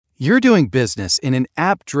You're doing business in an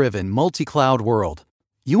app-driven, multi-cloud world.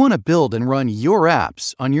 You want to build and run your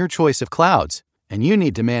apps on your choice of clouds, and you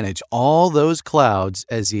need to manage all those clouds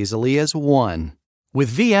as easily as one.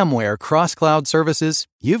 With VMware Cross-Cloud Services,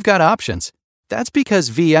 you've got options. That's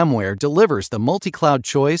because VMware delivers the multi-cloud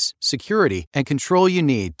choice, security, and control you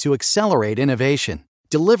need to accelerate innovation,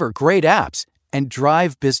 deliver great apps, and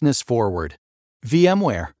drive business forward.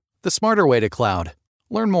 VMware, the smarter way to cloud.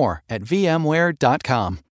 Learn more at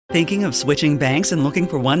vmware.com. Thinking of switching banks and looking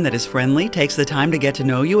for one that is friendly, takes the time to get to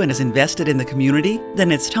know you, and is invested in the community?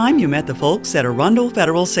 Then it's time you met the folks at Arundel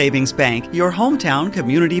Federal Savings Bank, your hometown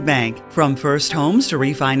community bank. From first homes to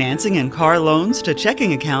refinancing and car loans to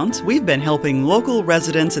checking accounts, we've been helping local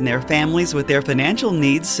residents and their families with their financial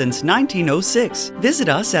needs since 1906. Visit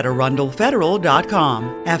us at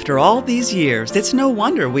arundelfederal.com. After all these years, it's no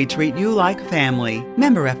wonder we treat you like family.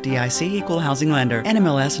 Member FDIC, Equal Housing Lender,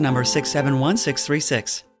 NMLS number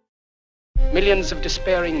 671636. Millions of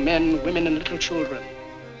despairing men, women, and little children,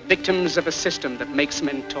 victims of a system that makes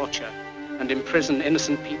men torture and imprison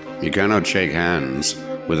innocent people. You cannot shake hands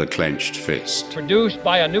with a clenched fist. Produced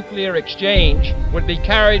by a nuclear exchange would be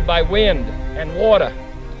carried by wind and water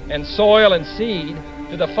and soil and seed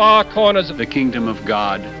to the far corners of the kingdom of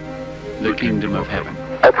God, the kingdom of heaven.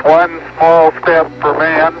 That's one small step for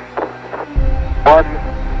man, one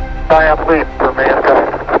giant leap for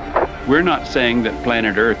mankind. We're not saying that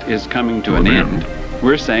planet Earth is coming to an end.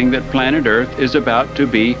 We're saying that planet Earth is about to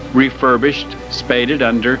be refurbished, spaded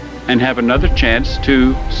under, and have another chance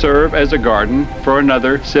to serve as a garden for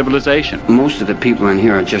another civilization. Most of the people in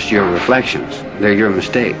here are just your reflections. They're your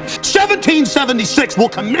mistakes. 1776 will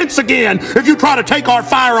commence again if you try to take our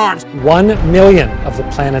firearms. 1 million of the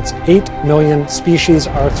planet's 8 million species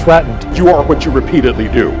are threatened. You are what you repeatedly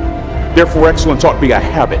do. Therefore, excellence ought to be a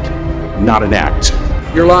habit, not an act.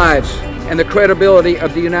 Your lives and the credibility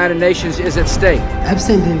of the United Nations is at stake.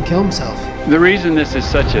 Epstein didn't kill himself. The reason this is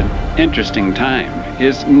such an interesting time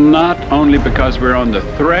is not only because we're on the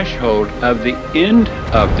threshold of the end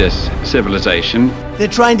of this civilization. They're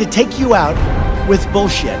trying to take you out with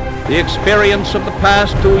bullshit. The experience of the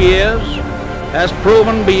past 2 years has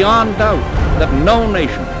proven beyond doubt that no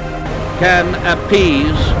nation can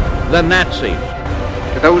appease the Nazis.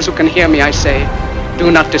 To those who can hear me, I say,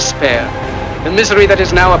 do not despair. The misery that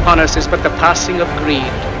is now upon us is but the passing of greed,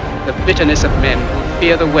 the bitterness of men who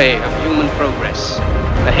fear the way of human progress.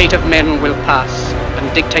 The hate of men will pass, and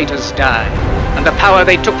dictators die, and the power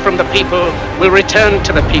they took from the people will return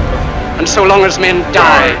to the people. And so long as men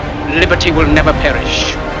die, liberty will never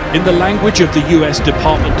perish. In the language of the U.S.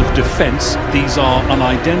 Department of Defense, these are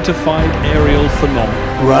unidentified aerial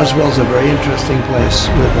phenomena. Roswell's a very interesting place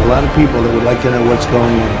with a lot of people that would like to know what's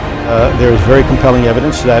going on. There is very compelling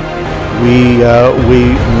evidence that we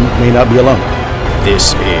may not be alone.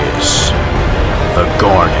 This is the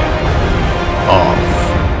Garden of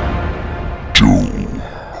Doom.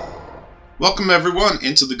 Welcome everyone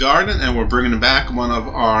into the Garden, and we're bringing back one of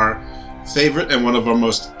our favorite and one of our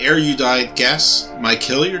most erudite guests, Mike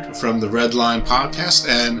Hilliard from the Red Line podcast,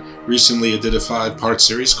 and recently did a 5-part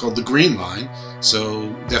series called The Green Line. So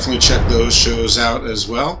definitely check those shows out as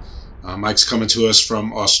well. Mike's coming to us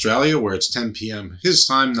from Australia, where it's 10 p.m. his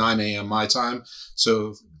time, 9 a.m. my time.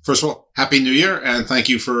 So, first of all, Happy New Year, and thank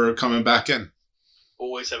you for coming back in.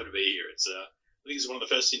 Always happy to be here. I think it's one of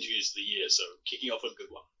the first interviews of the year, so kicking off with a good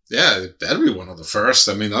one. Yeah, it better be one of the first.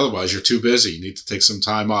 I mean, otherwise you're too busy. You need to take some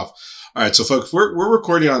time off. All right, so folks, we're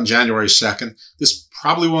recording on January 2nd. This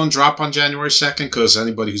probably won't drop on January 2nd because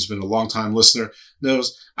anybody who's been a long-time listener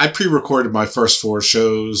knows I pre-recorded my first 4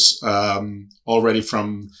 shows already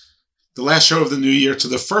from the last show of the new year to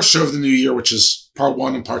the first show of the new year, which is part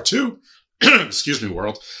 1 and part 2. Excuse me,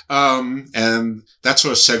 world. And that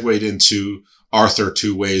sort of segued into Arthur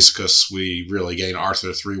 2 ways because we really gained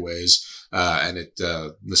Arthur 3 ways, and it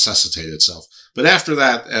necessitated itself. But after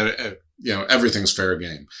that, everything's fair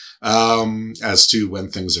game as to when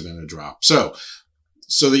things are going to drop. So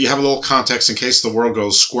that you have a little context in case the world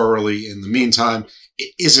goes squirrely in the meantime,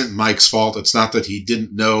 it isn't Mike's fault. It's not that he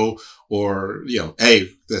didn't know or,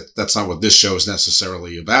 that's not what this show is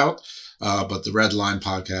necessarily about. But the Red Line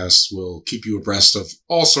podcast will keep you abreast of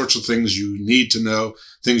all sorts of things you need to know,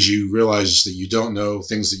 things you realize that you don't know,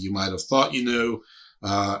 things that you might have thought you knew.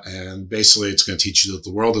 And basically it's going to teach you that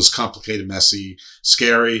the world is complicated, messy,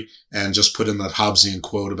 scary, and just put in that Hobbesian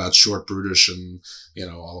quote about short, brutish, and,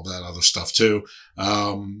 all of that other stuff too.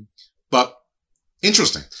 But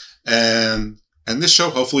interesting. And this show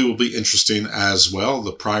hopefully will be interesting as well.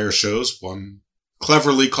 The prior shows, one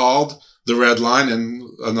cleverly called The Red Line and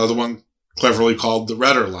another one cleverly called the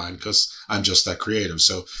Redder line because I'm just that creative.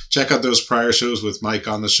 So check out those prior shows with Mike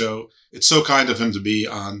on the show. It's so kind of him to be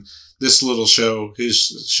on this little show,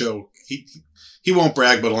 his show. He won't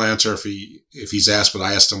brag, but I'll answer if he's asked, but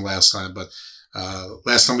I asked him last time. But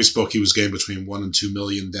last time we spoke, he was getting between 1 and 2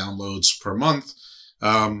 million downloads per month.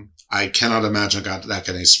 I cannot imagine that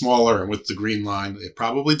getting any smaller, and with the green line, it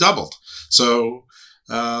probably doubled. So,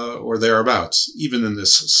 or thereabouts, even in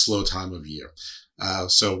this slow time of year.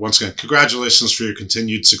 So once again, congratulations for your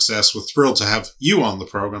continued success. We're thrilled to have you on the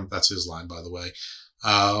program. That's his line, by the way.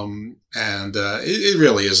 It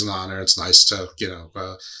really is an honor. It's nice to,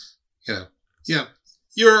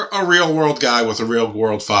 you're a real world guy with a real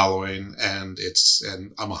world following, and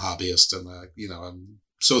I'm a hobbyist, and I'm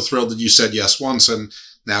so thrilled that you said yes once, and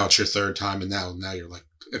now it's your third time, and now you're like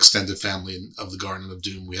extended family of the Garden of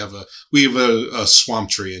Doom. We have a swamp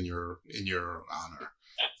tree in your honor.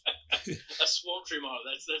 A swamp tree model.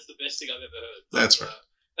 That's the best thing I've ever heard. That's right.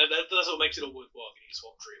 That's what makes it all worthwhile, getting a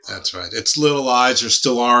swamp tree model. That's right. Its little eyes are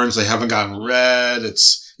still orange. They haven't gotten red.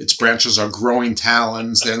 Its branches are growing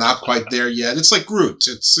talons. They're not quite there yet. It's like Groot.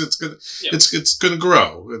 It's gonna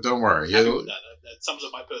grow. Don't worry. That sums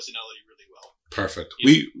up my personality really well. Perfect.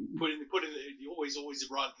 You always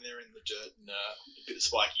right there in the dirt and a bit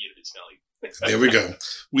spiky and a bit smelly. There we go.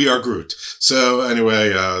 We are Groot. So anyway,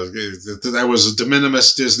 that was a de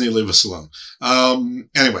minimis Disney. Leave us alone.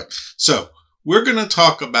 Anyway, so we're going to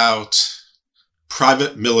talk about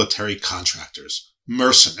private military contractors,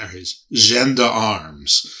 mercenaries,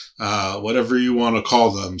 gendarmes, whatever you want to call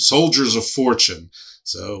them, soldiers of fortune.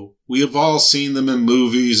 So we have all seen them in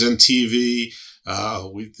movies and TV.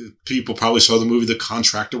 People probably saw the movie The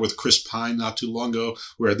Contractor with Chris Pine not too long ago,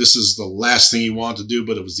 where this is the last thing he wanted to do,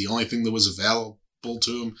 but it was the only thing that was available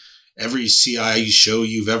to him. Every CIA show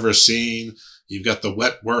you've ever seen, you've got the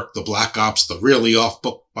wet work, the black ops, the really off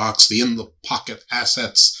book box, the in the pocket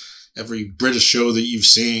assets. Every British show that you've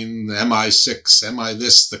seen, the MI6, MI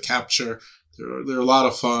this, the capture, they're a lot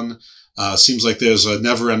of fun. Seems like there's a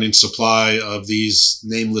never-ending supply of these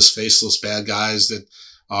nameless, faceless bad guys that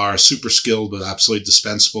are super skilled but absolutely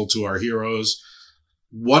dispensable to our heroes.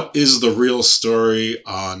 What is the real story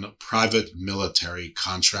on private military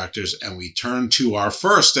contractors? And we turn to our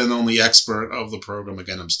first and only expert of the program.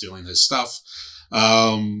 Again, I'm stealing his stuff.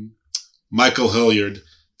 Michael Hilliard,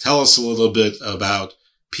 tell us a little bit about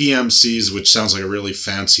PMCs, which sounds like a really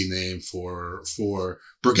fancy name for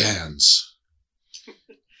brigands.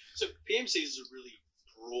 So PMCs is a really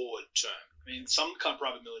broad term. I mean, some kind of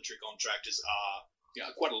private military contractors are,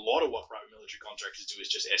 quite a lot of what private military contractors do is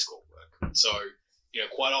just escort work. So,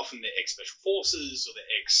 quite often they're ex-special forces or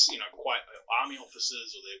they're quite army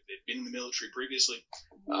officers, or they've been in the military previously,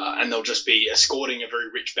 and they'll just be escorting a very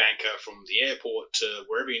rich banker from the airport to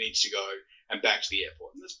wherever he needs to go and back to the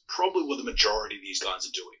airport. And that's probably what the majority of these guys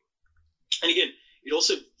are doing. And again, it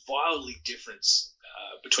also wildly differs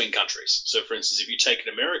between countries. So, for instance, if you take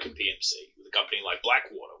an American PMC with a company like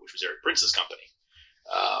Blackwater, which was Eric Prince's company,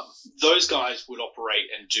 those guys would operate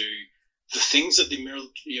and do the things that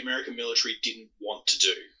the American military didn't want to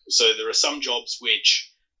do. So there are some jobs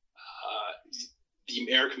which the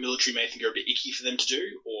American military may think are a bit icky for them to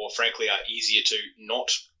do, or frankly are easier to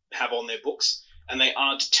not have on their books, and they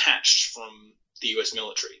are detached from the US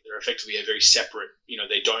military. They're effectively a very separate,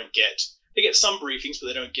 they get some briefings, but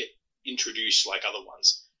they don't get introduced like other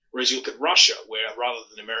ones. Whereas you look at Russia, where rather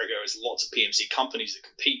than America has lots of PMC companies that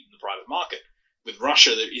compete in the private market, with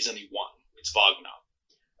Russia there is only one. It's Wagner,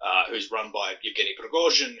 who's run by Yevgeny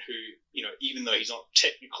Prigozhin, who, even though he's not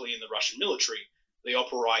technically in the Russian military, they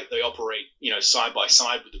operate, side by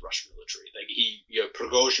side with the Russian military.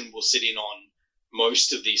 Prigozhin will sit in on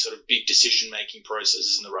most of the sort of big decision-making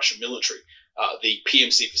processes in the Russian military. The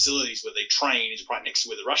PMC facilities where they train is right next to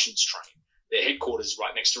where the Russians train. Their headquarters is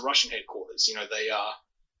right next to Russian headquarters. They are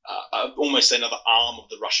almost another arm of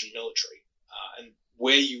the Russian military. And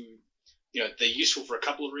where they're useful for a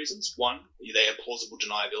couple of reasons. One, they have plausible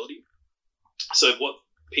deniability. So what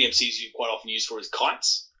PMCs you quite often use for is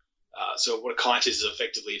kites. So what a kite is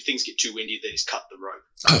effectively, if things get too windy, they just cut the rope.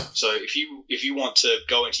 So if you want to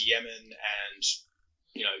go into Yemen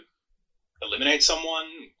and eliminate someone,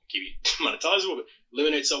 give you monetizable, but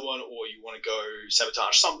eliminate someone, or you want to go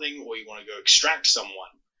sabotage something, or you want to go extract someone,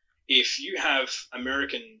 if you have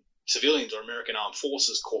American civilians or American armed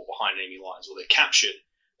forces caught behind enemy lines or they're captured,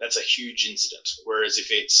 that's a huge incident. Whereas if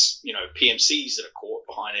it's, PMCs that are caught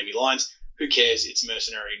behind enemy lines, who cares? It's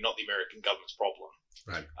mercenary, not the American government's problem.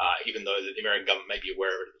 Right. Even though the American government may be aware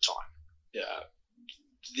of it at the time.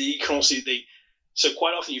 So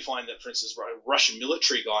quite often you find that, for instance, Russian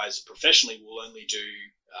military guys professionally will only do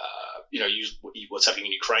what's happening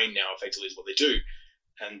in Ukraine now effectively is what they do,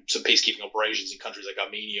 and some peacekeeping operations in countries like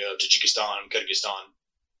Armenia, Tajikistan, Kyrgyzstan.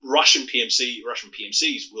 Russian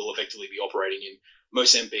PMCs will effectively be operating in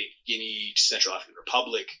Mozambique, Guinea, Central African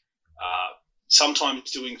Republic,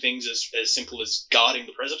 sometimes doing things as simple as guarding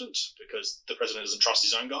the president because the president doesn't trust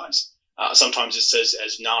his own guys. Sometimes it's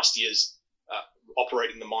as nasty as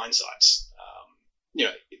operating the mine sites.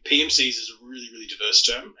 PMCs is a really, really diverse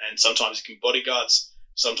term, and sometimes it can be bodyguards.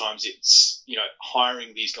 Sometimes it's,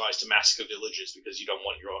 hiring these guys to massacre villages because you don't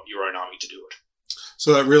want your own army to do it.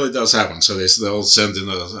 So that really does happen. So they'll send in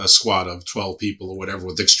a squad of 12 people or whatever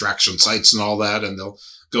with extraction sites and all that, and they'll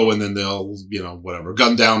go in and they'll,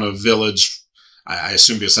 gun down a village. I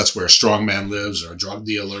assume because that's where a strongman lives or a drug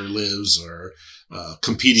dealer lives or a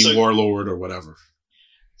competing warlord or whatever.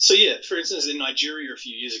 So, yeah, for instance, in Nigeria a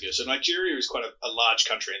few years ago. So Nigeria is quite a large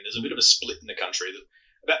country, and there's a bit of a split in the country.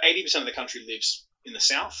 About 80% of the country lives in the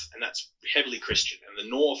south, and that's heavily Christian, and the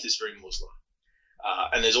north is very Muslim.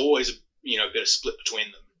 And there's always a bit of split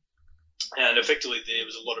between them. And effectively, there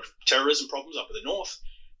was a lot of terrorism problems up in the north.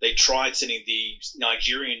 They tried sending the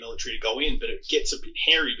Nigerian military to go in, but it gets a bit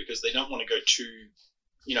hairy because they don't want to go too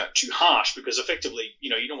harsh, because effectively,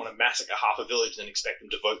 you don't want to massacre half a village and then expect them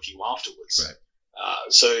to vote for you afterwards. Right.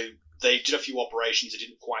 So they did a few operations that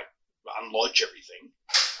didn't quite unlodge everything.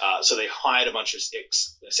 So they hired a bunch of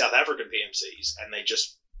South African PMCs, and they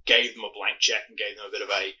just gave them a blank check and gave them a bit of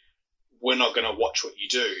a, we're not going to watch what you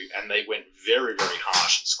do. And they went very, very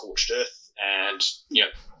harsh and scorched earth and,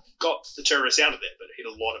 got the terrorists out of there, but hit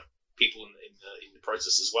a lot of people in the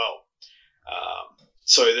process as well.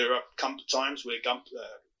 So there are times where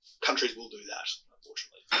countries will do that,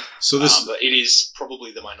 unfortunately. So this, but it is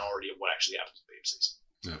probably the minority of what actually happens to PMCs.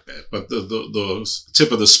 Not bad. But the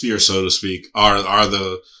tip of the spear, so to speak, are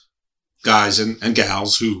the guys and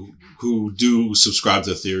gals who do subscribe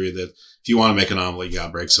to the theory that if you want to make an omelet, you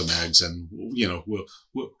gotta break some eggs, and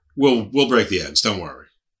we'll break the eggs. Don't worry.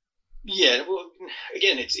 Yeah. Well,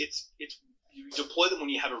 again, it's you deploy them when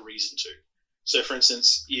you have a reason to. So, for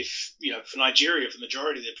instance, if for Nigeria, for the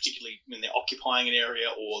majority, they're particularly when they're occupying an area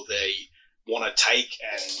or they want to take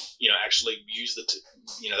and actually use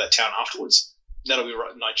that town afterwards. That'll be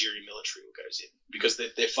right. Nigerian military who goes in because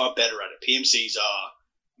they're far better at it. PMCs are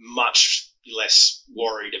much less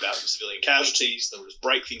worried about civilian casualties. They'll just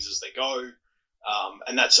break things as they go,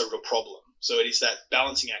 and that's a real problem. So it is that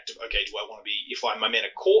balancing act of, okay, do I want to be, if I'm in a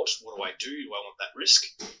court, what do I do? Do I want that risk?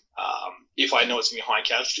 If I know it's going to be high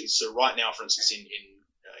casualties. So right now, for instance,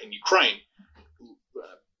 in Ukraine,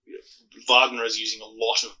 Wagner is using a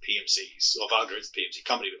lot of PMCs. Well, Wagner is a PMC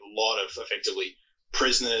company, but a lot of effectively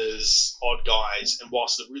prisoners, odd guys, and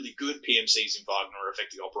whilst the really good PMCs in Wagner are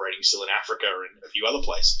effectively operating still in Africa and a few other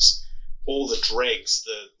places, all the dregs,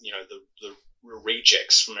 the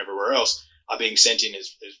rejects from everywhere else are being sent in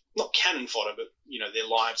as not cannon fodder, but their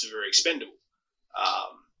lives are very expendable.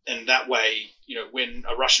 And that way, when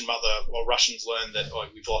a Russian mother or Russians learn that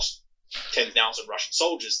we've lost 10,000 Russian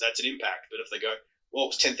soldiers, that's an impact. But if they go, well, it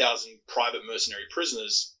was 10,000 private mercenary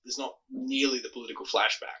prisoners, there's not nearly the political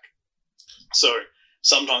flashback. So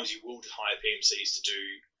sometimes you will hire PMCs to do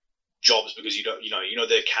jobs because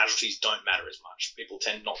their casualties don't matter as much. People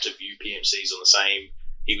tend not to view PMCs on the same.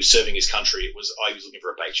 He was serving his country. It was he was looking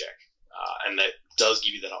for a paycheck, and that does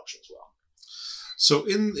give you that option as well. So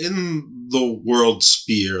in the world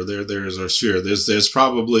sphere, there's our sphere. There's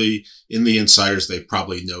probably in the insiders they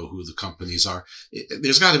probably know who the companies are.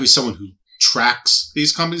 There's got to be someone who tracks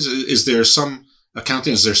these companies. Is there some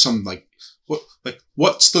accounting? Is there some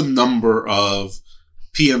what's the number of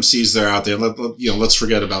PMCs that are out there? Let's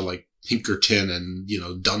forget about like Pinkerton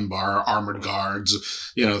and Dunbar armored guards,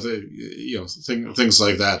 things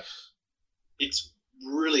like that. It's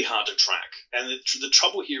really hard to track, and the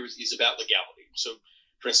trouble here is about legality. So,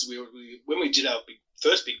 for instance, when we did our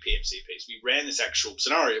first big PMC piece, we ran this actual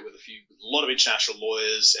scenario with a lot of international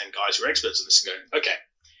lawyers and guys who are experts in this, and going, okay,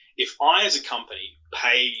 if I as a company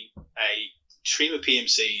pay a team of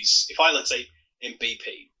PMCs, if I let's say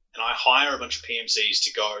BP, and I hire a bunch of PMCs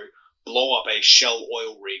to go blow up a Shell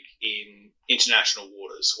oil rig in international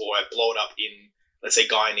waters, or I blow it up in, let's say,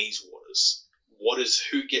 Guyanese waters,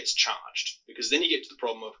 who gets charged? Because then you get to the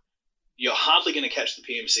problem of you're hardly going to catch the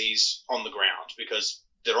PMCs on the ground because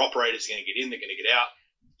their operators are going to get in, they're going to get out.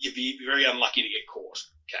 You'd be very unlucky to get caught.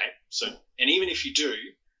 Okay, so and even if you do,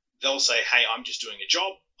 they'll say, "Hey, I'm just doing a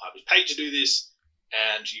job. I was paid to do this,"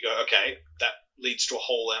 and you go, "Okay, that leads to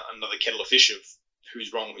another kettle of fish of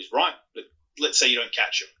who's wrong, who's right." But let's say you don't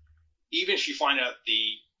catch them. Even if you find out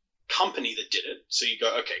the company that did it, so you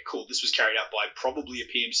go, "Okay, cool, this was carried out by probably a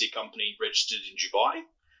PMC company registered in Dubai."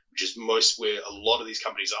 which is where a lot of these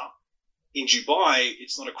companies are. In Dubai,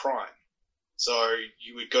 it's not a crime. So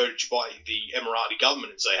you would go to Dubai, the Emirati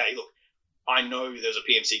government, and say, hey, look, I know there's a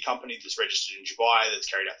PMC company that's registered in Dubai that's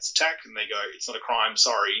carried out this attack, and they go, it's not a crime,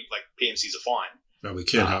 sorry, like PMCs are fine. No, we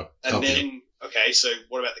can't help you. Okay, so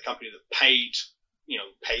what about the company that paid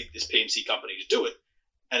this PMC company to do it?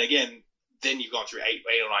 And again, then you've gone through eight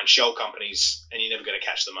or nine shell companies, and you're never going to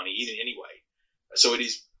catch the money either anyway. So it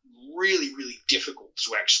is really, really difficult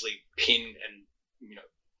to actually pin and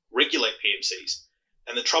regulate PMCs.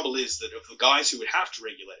 And the trouble is that of the guys who would have to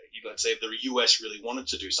regulate it, let's say if the US really wanted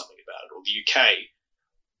to do something about it, or the UK,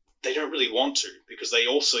 they don't really want to because they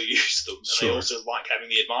also use them. And they also like having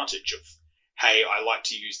the advantage of, hey, I like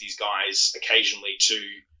to use these guys occasionally to,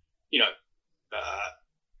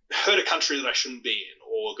 hurt a country that I shouldn't be in,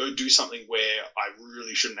 or go do something where I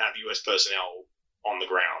really shouldn't have US personnel on the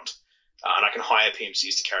ground. And I can hire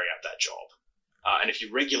PMCs to carry out that job. And if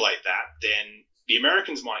you regulate that, then the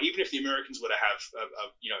Americans might, even if the Americans were to have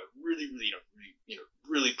really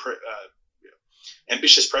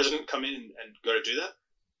ambitious president come in and go to do that,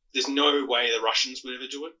 there's no way the Russians would ever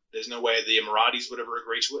do it. There's no way the Emiratis would ever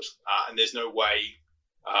agree to it, and there's no way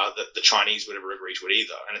that the Chinese would ever agree to it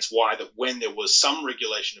either. And it's why that when there was some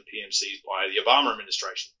regulation of PMCs by the Obama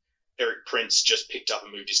administration, Eric Prince just picked up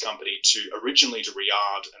and moved his company originally to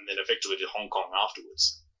Riyadh and then effectively to Hong Kong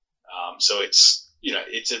afterwards. So it's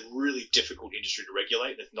a really difficult industry to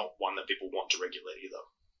regulate, and it's not one that people want to regulate either.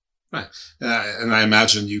 Right. And I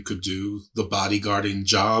imagine you could do the bodyguarding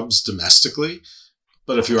jobs domestically,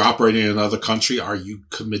 but if you're operating in another country, are you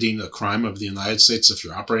committing a crime of the United States if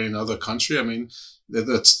you're operating in another country? I mean,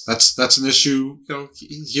 that's an issue,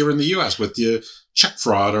 here in the U.S. with the check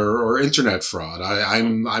fraud or internet fraud.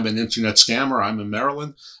 I'm an internet scammer. I'm in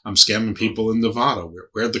Maryland. I'm scamming people in Nevada.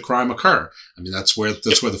 Where'd the crime occur? I mean, that's where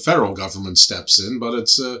the federal government steps in, but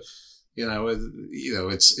it's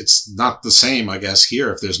it's not the same, I guess,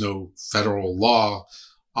 here if there's no federal law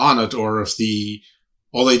on it, or if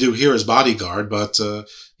all they do here is bodyguard, but,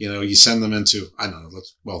 you send them into, I don't know,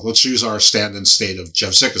 let's use our stand-in state of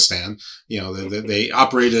Jeffzikistan. They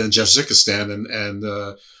operated in Jeffzikistan and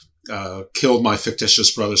killed my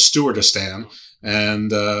fictitious brother Stewardistan.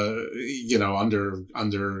 And, under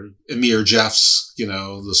Emir Jeff's,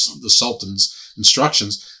 the Sultan's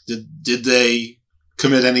instructions, did they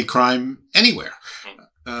commit any crime anywhere?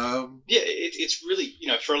 It's really,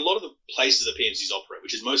 for a lot of the places that PMCs operate,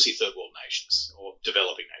 which is mostly third world nations or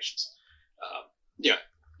developing nations,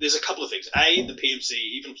 there's a couple of things. A, the PMC,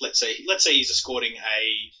 even let's say he's escorting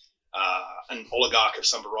an oligarch of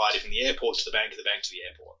some variety from the airport to the bank, to the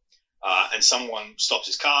airport, and someone stops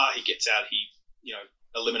his car, he gets out, he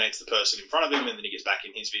eliminates the person in front of him, and then he gets back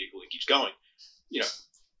in his vehicle and keeps going.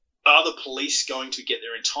 Are the police going to get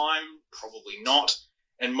there in time? Probably not.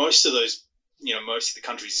 And most of those, most of the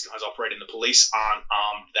countries these guys operate in, the police aren't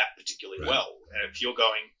armed that particularly well. And if you're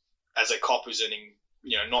going as a cop who's earning,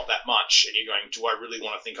 not that much, and you're going, do I really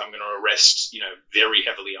want to think I'm going to arrest, very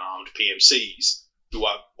heavily armed PMCs who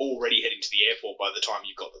are already heading to the airport by the time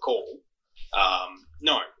you've got the call?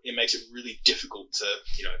 No, it makes it really difficult to,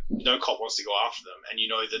 no cop wants to go after them. And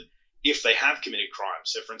that if they have committed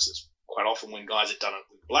crimes, so for instance, quite often when guys have done it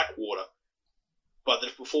with Blackwater, but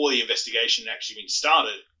that before the investigation had actually been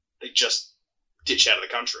started, they just ditch out of the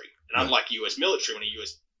country. And unlike US military, when a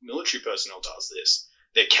US military personnel does this,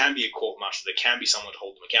 there can be a court martial, there can be someone to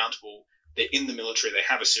hold them accountable. They're in the military, they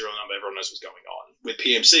have a serial number, everyone knows what's going on. With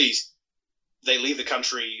PMCs, they leave the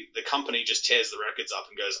country, the company just tears the records up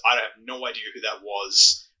and goes, I have no idea who that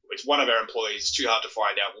was. It's one of our employees, it's too hard to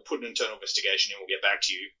find out. We'll put an internal investigation and we'll get back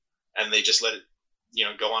to you. And they just let it,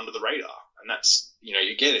 go under the radar. And that's,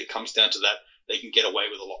 again, it comes down to that. They can get away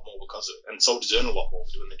with a lot more because of it. And soldiers earn a lot more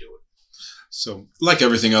when they do it. So, like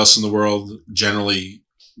everything else in the world, generally,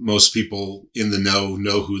 most people in the know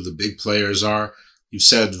who the big players are. You've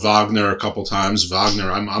said Wagner a couple times. Wagner,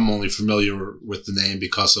 I'm only familiar with the name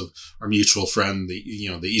because of our mutual friend, the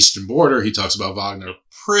Eastern Border. He talks about Wagner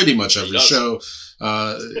pretty much every show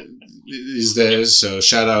these days. So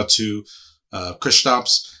shout out to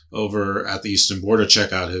Kristaps over at the Eastern Border.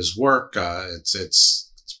 Check out his work. It's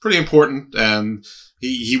pretty important, and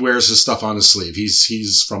he wears his stuff on his sleeve.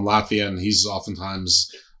 He's from Latvia, and he's oftentimes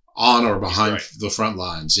on or behind the front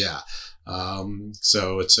lines. Yeah.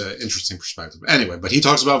 So it's an interesting perspective. Anyway, but he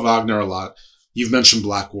talks about Wagner a lot. You've mentioned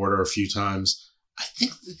Blackwater a few times. I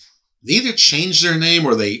think they either changed their name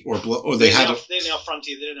or they had they're now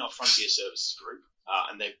Frontier Services Group,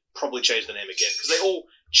 and they probably changed the name again because they all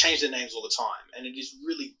change their names all the time. And it is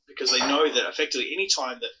really because they know that effectively any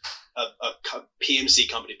time that a PMC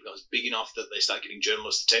company becomes big enough that they start getting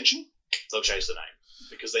journalist attention, they'll change the name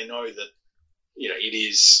because they know that, it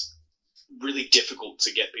is really difficult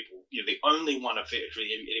to get people. The only one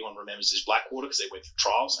anyone remembers is Blackwater because they went through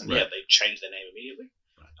trials, and they changed their name immediately.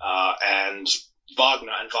 And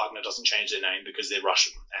Wagner doesn't change their name because they're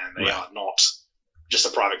Russian, and they are not just a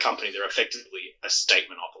private company. They're effectively a state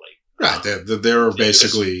monopoly. Right, they're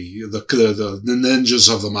basically the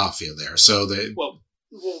ninjas of the mafia there. So they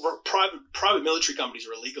private military companies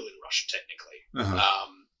are illegal in Russia technically.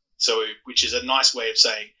 So which is a nice way of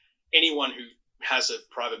saying anyone who has a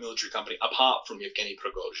private military company apart from Yevgeny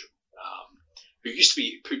Prigozhin, who used to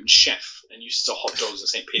be Putin's chef and used to sell hot dogs in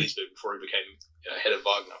St. Petersburg before he became head of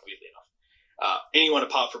Wagner, weirdly enough. Anyone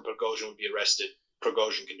apart from Prigozhin would be arrested.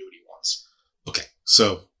 Prigozhin can do what he wants. Okay,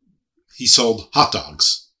 so he sold hot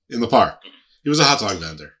dogs in the park. He was a hot dog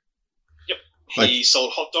vendor. Yep. He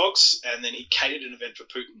sold hot dogs, and then he catered an event for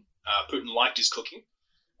Putin. Putin liked his cooking,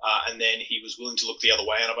 and then he was willing to look the other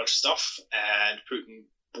way on a bunch of stuff, and Putin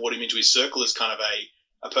brought him into his circle as kind of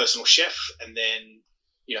a personal chef, and then,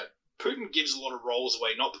 Putin gives a lot of roles away,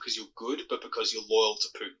 not because you're good, but because you're loyal to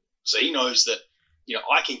Putin. So he knows that,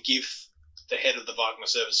 I can give the head of the Wagner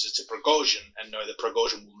services to Prigozhin and know that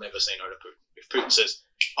Prigozhin will never say no to Putin. If Putin says,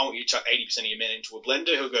 I want you to chuck 80% of your men into a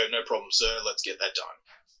blender, he'll go, no problem, sir, let's get that done.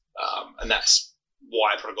 And that's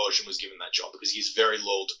why Prigozhin was given that job, because he's very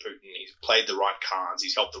loyal to Putin. He's played the right cards,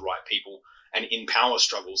 he's helped the right people, and in power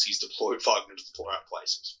struggles, he's deployed Wagner to the right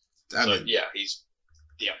places. That's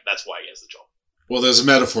why he has the job. Well, there's a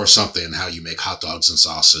metaphor something in how you make hot dogs and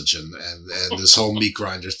sausage and this whole meat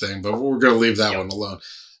grinder thing, but we're going to leave that one alone.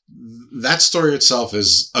 That story itself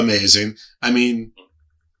is amazing. I mean,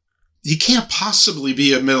 he can't possibly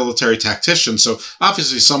be a military tactician, so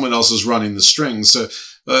obviously someone else is running the strings, or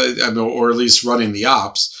at least running the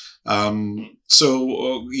ops. Does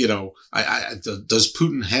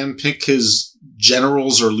Putin handpick his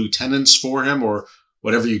generals or lieutenants for him, or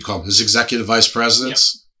whatever you call them, his executive vice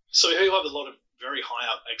presidents? Yep. So he'll have a lot of very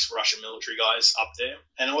high up ex-Russian military guys up there.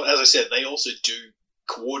 And as I said, they also do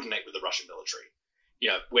coordinate with the Russian military.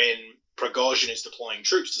 When Prigozhin is deploying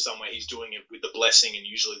troops to somewhere, he's doing it with the blessing and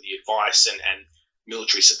usually the advice and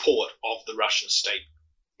military support of the Russian state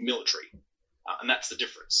military. And that's the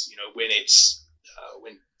difference. When it's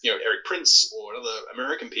when Eric Prince or another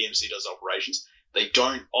American PMC does operations, they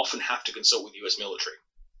don't often have to consult with U.S. military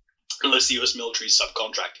unless the U.S. military is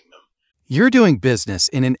subcontracting them. You're doing business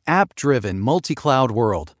in an app-driven, multi-cloud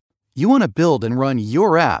world. You want to build and run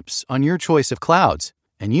your apps on your choice of clouds,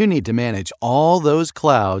 and you need to manage all those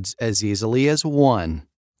clouds as easily as one.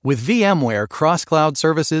 With VMware Cross-Cloud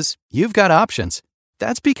Services, you've got options.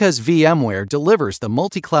 That's because VMware delivers the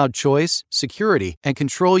multi-cloud choice, security, and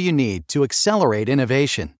control you need to accelerate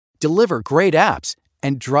innovation, deliver great apps,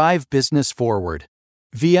 and drive business forward.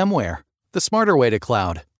 VMware, the smarter way to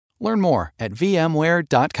cloud. Learn more at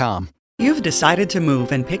vmware.com. You've decided to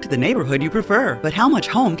move and picked the neighborhood you prefer, but how much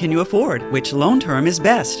home can you afford? Which loan term is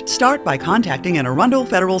best? Start by contacting an Arundel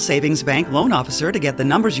Federal Savings Bank loan officer to get the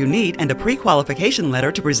numbers you need and a pre-qualification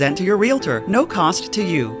letter to present to your realtor. No cost to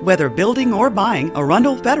you. Whether building or buying,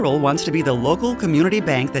 Arundel Federal wants to be the local community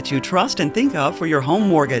bank that you trust and think of for your home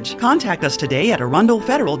mortgage. Contact us today at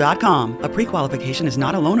arundelfederal.com. A pre-qualification is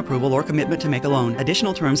not a loan approval or commitment to make a loan.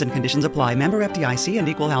 Additional terms and conditions apply. Member FDIC and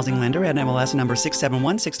equal housing lender at MLS number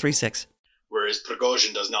 671636. Whereas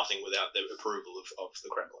Prigozhin does nothing without the approval of the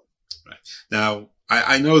Kremlin. Right. Now,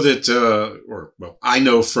 I know that, I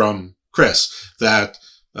know from Chris that,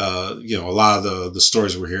 a lot of the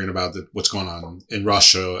stories we're hearing about what's going on in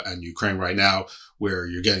Russia and Ukraine right now, where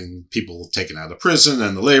you're getting people taken out of prison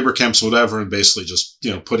and the labor camps, whatever, and basically just,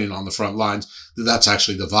 putting on the front lines. That's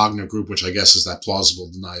actually the Wagner group, which I guess is that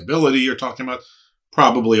plausible deniability you're talking about.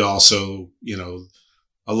 Probably also,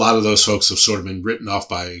 a lot of those folks have sort of been written off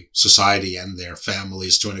by society and their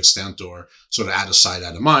families to an extent, or sort of out of sight,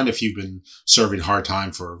 out of mind. If you've been serving hard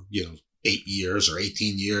time for, 8 years or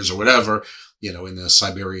 18 years or whatever, in the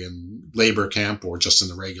Siberian labor camp or just in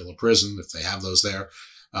the regular prison, if they have those there,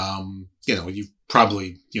 you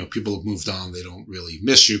probably, people have moved on. They don't really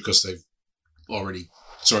miss you because they've already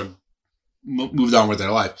sort of moved on with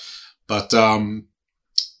their life. But,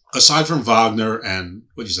 aside from Wagner and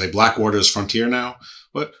what do you say, Blackwater's Frontier now?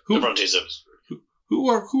 The Frontier Service. Who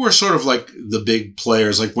are sort of like the big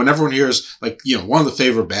players? Like when everyone hears, one of the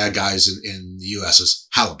favorite bad guys in the U.S. is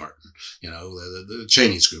Halliburton. The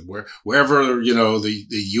Cheney's group. Wherever the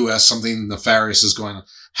U.S. something nefarious is going on,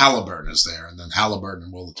 Halliburton is there, and then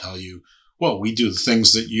Halliburton will tell you, well, we do the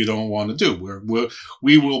things that you don't want to do.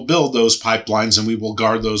 We will build those pipelines and we will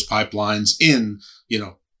guard those pipelines in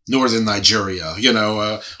northern Nigeria,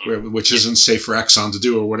 which isn't safe for Exxon to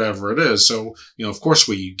do or whatever it is. So, of course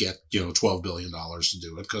we get, $12 billion to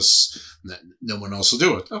do it because no one else will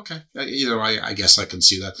do it. Okay. I guess I can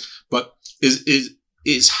see that. But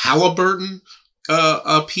is Halliburton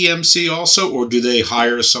a PMC also, or do they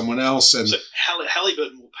hire someone else? And so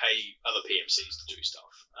Halliburton will pay other PMCs to do stuff.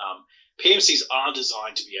 PMCs are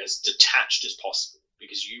designed to be as detached as possible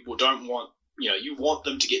because you don't want, you want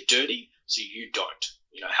them to get dirty, so you don't.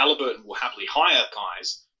 Halliburton will happily hire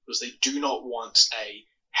guys because they do not want a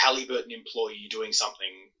Halliburton employee doing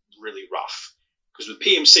something really rough. Because with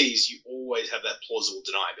PMCs, you always have that plausible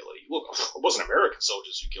deniability. Look, it wasn't American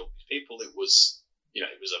soldiers who killed these people. It was,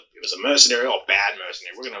 it was a mercenary or bad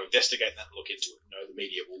mercenary. We're going to investigate that and look into it. The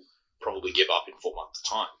media will probably give up in 4 months'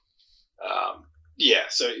 time.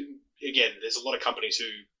 So again, there's a lot of companies who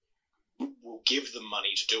will give them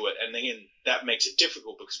money to do it, and then that makes it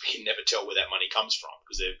difficult because we can never tell where that money comes from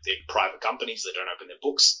because they're private companies. They don't open their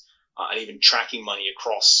books, and even tracking money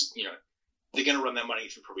across, they're going to run that money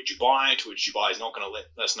through probably Dubai, to which Dubai is not going to let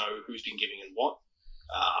us know who's been giving and what,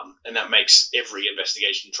 and that makes every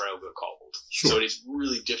investigation trail go cold. Sure. So it is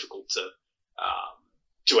really difficult to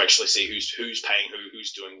actually see who's paying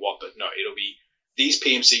who's doing what. But no, it'll be. These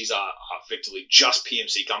PMCs are effectively just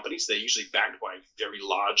PMC companies. They're usually backed by very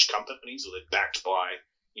large companies, or they're backed by,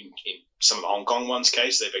 in some of the Hong Kong ones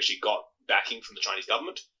case, they've actually got backing from the Chinese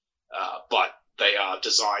government. But they are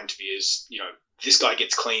designed to be as, this guy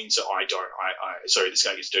gets clean, so I don't. This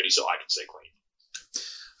guy gets dirty, so I can stay clean.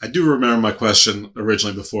 I do remember my question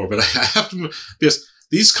originally before, but I have to, because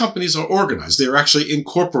these companies are organized. They're actually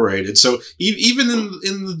incorporated. So even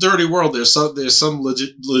in the dirty world, there's some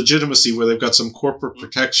legitimacy where they've got some corporate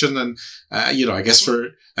protection. And, I guess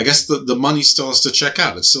the money still has to check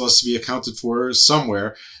out. It still has to be accounted for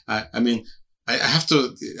somewhere. You've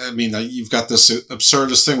got this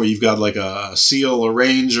absurdist thing where you've got like a SEAL, a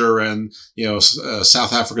Ranger, and, a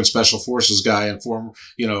South African Special Forces guy and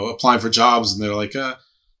applying for jobs. And they're like,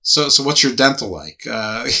 so what's your dental like?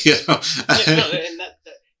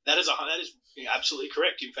 That is absolutely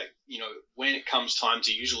correct. In fact, when it comes time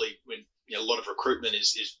to usually when a lot of recruitment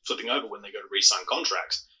is flipping over when they go to re-sign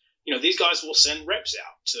contracts, these guys will send reps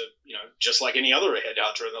out to, just like any other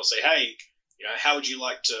headhunter, and they'll say, hey, how would you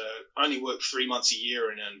like to only work 3 months a year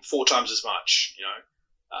and earn 4 times as much?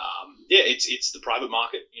 It's the private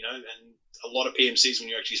market, and a lot of PMCs, when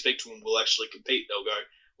you actually speak to them, will actually compete. They'll go,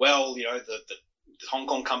 well, the Hong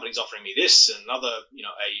Kong company's offering me this, and another,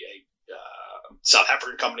 South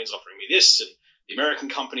African company's offering me this, and the American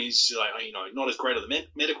company's, not as great at the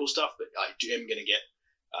medical stuff, but I am going to get,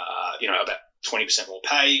 about 20% more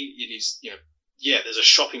pay. It is, there's a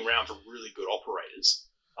shopping round for really good operators,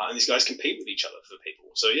 and these guys compete with each other for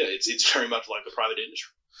people. So it's very much like the private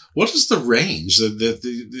industry. What is the range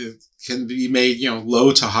that can be made,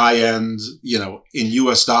 low to high end, in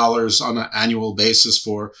US dollars on an annual basis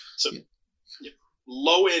for? So,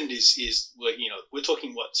 low end is we're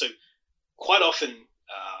talking what? So quite often,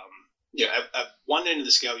 at one end of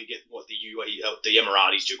the scale, you get what the UAE, the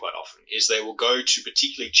Emiratis do quite often is they will go to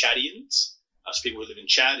particularly Chadians, so people who live in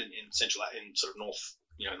Chad and in central, in sort of north,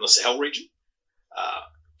 in the Sahel region.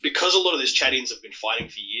 Because a lot of those Chadians have been fighting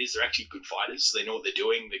for years, they're actually good fighters. So they know what they're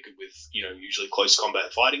doing. They're good with, usually close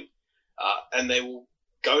combat fighting. And they will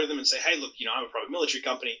go to them and say, hey, look, I'm a private military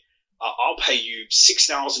company. I'll pay you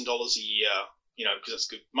 $6,000 a year, because it's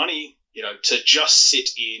good money, to just sit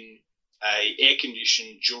in a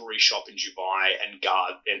air-conditioned jewelry shop in Dubai and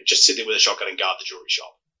just sit there with a shotgun and guard the jewelry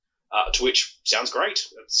shop. To which sounds great.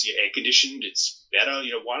 It's air-conditioned. It's better.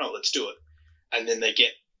 Why not? Let's do it. And then they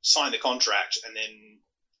sign the contract, and then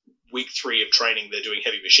week 3 of training, they're doing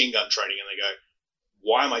heavy machine gun training, and they go,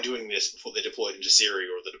 why am I doing this before they're deployed into Syria,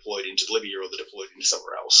 or they're deployed into Libya, or they're deployed into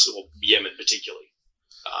somewhere else, or Yemen particularly?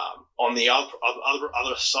 On the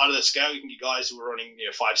other side of the scale, you can get guys who are earning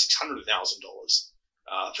 $500,000-$600,000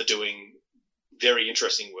 for doing very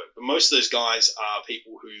interesting work. But most of those guys are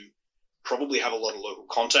people who probably have a lot of local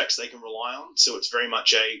contacts they can rely on. So it's very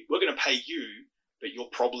much we're going to pay you, but you're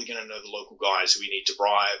probably going to know the local guys who we need to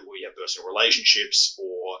bribe, or you have personal relationships,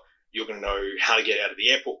 or you're going to know how to get out of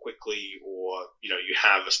the airport quickly, or, you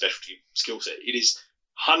have a specialty skill set. It is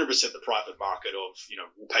 100% the private market of,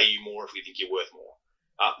 we'll pay you more if we think you're worth more.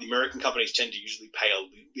 The American companies tend to usually pay a little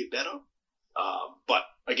bit better. But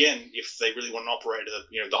again, if they really want an operator,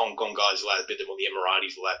 the Hong Kong guys will outbid them, or the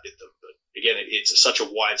Emiratis will outbid them. But again, it's such a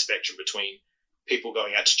wide spectrum between people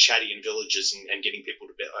going out to Chadian villages and getting people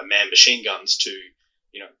to man machine guns to,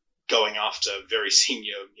 going after very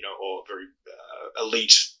senior, or very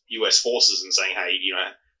elite US forces and saying, hey,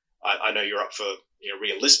 I know you're up for,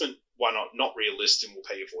 re-enlistment. why not realist, and we'll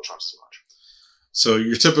pay you 4 times as much. So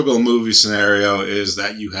your typical movie scenario is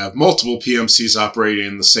that you have multiple PMCs operating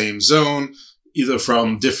in the same zone, either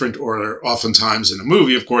from different or oftentimes in a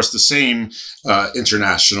movie, of course, the same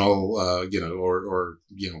international, or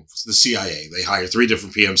the CIA. They hire 3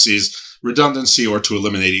 different PMCs, redundancy or to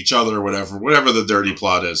eliminate each other or whatever the dirty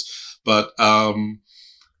plot is. But I'm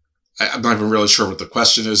not even really sure what the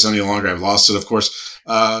question is any longer. I've lost it, of course.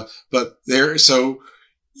 But they're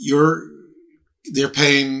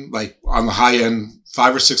paying, like, on the high end,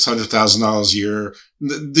 $500,000 or $600,000 a year.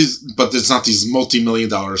 But there's not these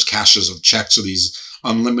multi-million-dollar caches of checks or these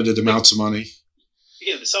unlimited amounts of money.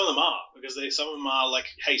 Yeah, some of them are, because some of them are like,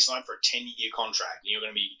 hey, sign for a 10-year contract, and you're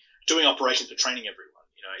going to be doing operations for training everyone.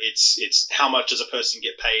 It's how much does a person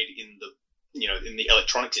get paid in the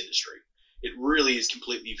electronics industry. It really is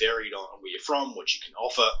completely varied on where you're from, what you can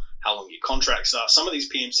offer, how long your contracts are. Some of these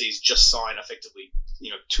PMCs just sign effectively,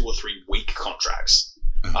 2 or 3 week contracts.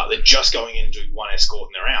 They're just going in and doing 1 escort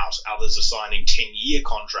and they're out. Others are signing 10-year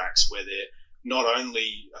contracts where they're not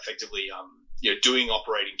only effectively, doing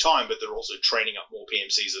operating time, but they're also training up more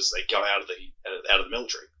PMCs as they go out of the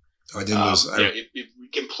military. I didn't know. It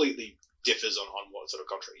completely differs on what sort of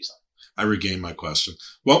contract you sign. I regained my question.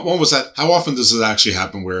 What was that? How often does it actually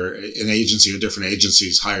happen where an agency or different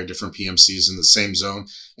agencies hire different PMCs in the same zone?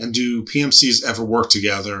 And do PMCs ever work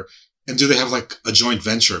together? And do they have like a joint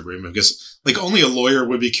venture agreement? Because like only a lawyer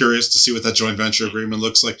would be curious to see what that joint venture agreement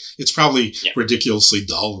looks like. It's probably ridiculously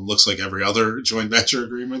dull and looks like every other joint venture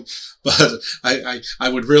agreement. But I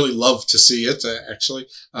would really love to see it actually.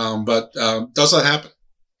 But does that happen?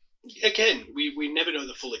 Again, we never know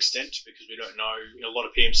the full extent because we don't know. A lot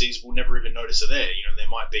of PMCs will never even notice they're there. There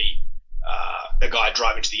might be a guy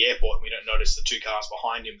driving to the airport and we don't notice the 2 cars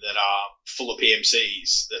behind him that are full of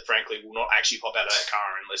PMCs that frankly will not actually pop out of that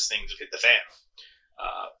car unless things have hit the fan.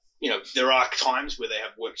 There are times where they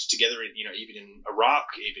have worked together, even in Iraq,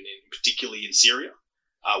 particularly in Syria,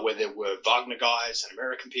 where there were Wagner guys and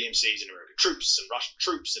American PMCs and American troops and Russian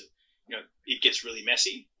troops, and it gets really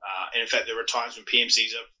messy. And in fact, there are times when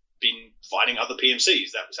PMCs have been fighting other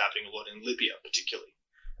PMCs. That was happening a lot in Libya, particularly.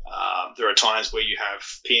 There are times where you have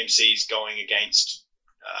PMCs going against,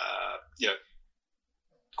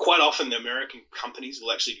 quite often the American companies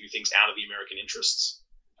will actually do things out of the American interests,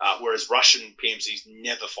 whereas Russian PMCs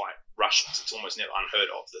never fight Russians. It's almost never unheard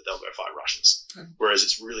of that they'll go fight Russians. Whereas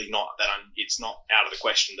it's really not it's not out of the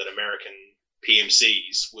question that American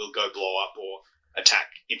PMCs will go blow up or attack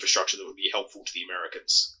infrastructure that would be helpful to the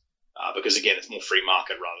Americans. Because again, it's more free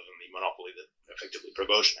market rather than the monopoly that effectively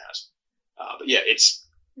Prigozhin has. But yeah, it's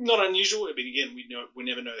not unusual. I mean, again, we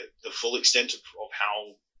never know the full extent of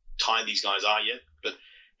how tied these guys are yet. But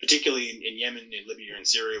particularly in Yemen, in Libya, and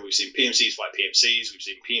Syria, we've seen PMCs fight PMCs. We've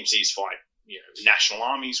seen PMCs fight, national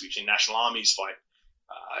armies. We've seen national armies fight,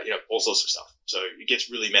 all sorts of stuff. So it gets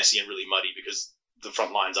really messy and really muddy because the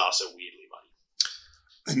front lines are so weirdly muddy.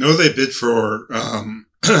 I know they bid for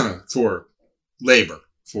labor.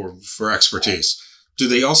 For expertise. Do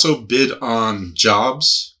they also bid on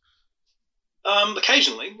jobs?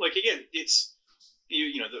 Occasionally. Like, again, it's,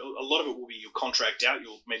 a lot of it will be you'll contract out.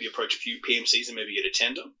 You'll maybe approach a few PMCs and maybe get a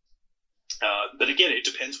tender. But again, it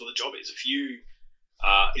depends what the job is. If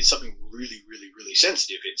it's something really, really, really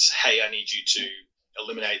sensitive, it's, hey, I need you to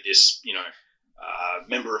eliminate this,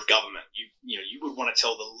 member of government. You would want to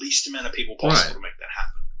tell the least amount of people possible to make that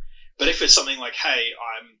happen. But if it's something like, hey,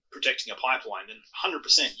 I'm protecting a pipeline, then 100%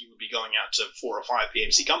 you would be going out to 4 or 5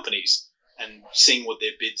 PMC companies and seeing what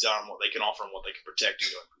their bids are and what they can offer and what they can protect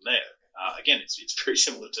and going from there. Again, it's very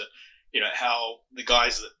similar to, how the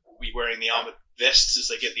guys that will be wearing the armored vests as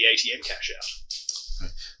they get the ATM cash out.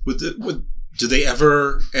 Do they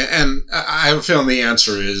ever? And I have a feeling the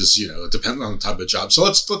answer is, it depends on the type of job. So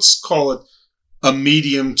let's call it a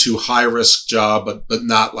medium to high risk job, but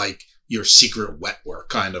not like your secret wet work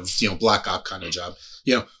kind of, black op kind of job,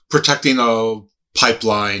 protecting a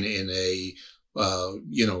pipeline in a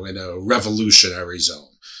revolutionary zone.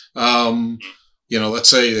 Let's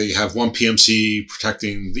say you have one PMC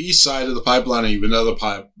protecting the east side of the pipeline and you have another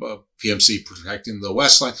PMC protecting the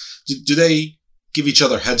west line. Do they give each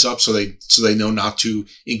other heads up so they know not to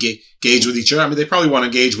engage with each other? I mean, they probably want to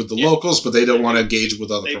engage with the locals, but they don't want to engage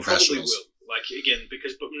with other professionals. They probably will. Like, again,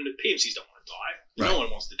 because the PMCs don't want to die. Right. No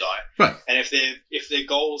one wants to die. Right. And if their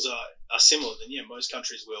goals are similar, then most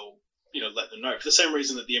countries will, let them know. For the same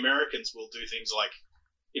reason that the Americans will do things like,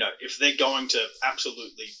 if they're going to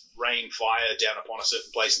absolutely rain fire down upon a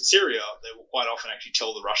certain place in Syria, they will quite often actually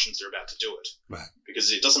tell the Russians they're about to do it. Right.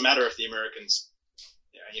 Because it doesn't matter if the Americans,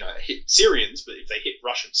 hit Syrians, but if they hit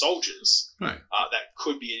Russian soldiers, right. That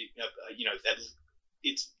could be, that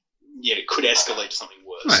it's it could escalate to something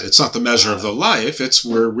worse. Right. It's not the measure of the life. It's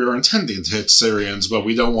we're intending to hit Syrians, but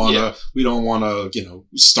we don't want to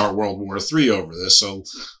start World War III over this. So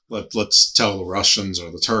let's tell the Russians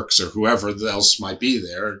or the Turks or whoever else might be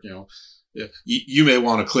there, you may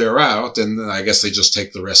want to clear out, and then I guess they just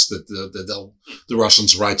take the risk that the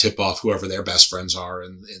Russians will tip off whoever their best friends are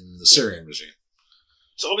in the Syrian regime.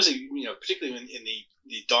 So obviously, particularly in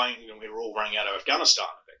the dying, we were all running out of Afghanistan,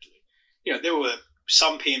 effectively. There were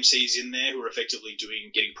some PMCs in there who were effectively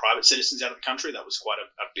getting private citizens out of the country. That was quite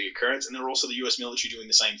a big occurrence. And there were also the US military doing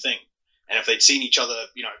the same thing. And if they'd seen each other,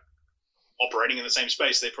 operating in the same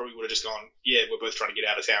space, they probably would have just gone, yeah, we're both trying to get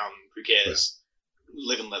out of town. Who cares? Yeah.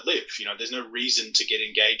 Live and let live. There's no reason to get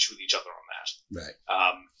engaged with each other on that. Right.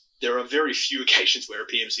 There are very few occasions where a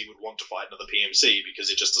PMC would want to fight another PMC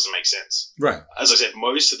because it just doesn't make sense. Right. As I said,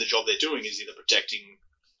 most of the job they're doing is either protecting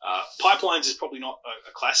pipelines is probably not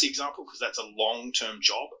a classic example because that's a long-term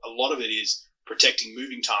job. A lot of it is protecting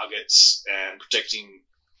moving targets and protecting,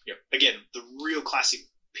 again, the real classic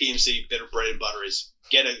PMC better bread and butter is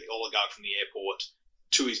get an oligarch from the airport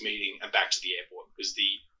to his meeting and back to the airport because the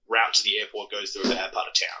route to the airport goes through a bad part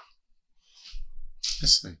of town. I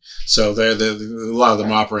see. So a lot of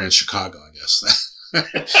them operate in Chicago, I guess. There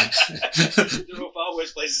are far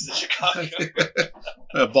worse places than Chicago.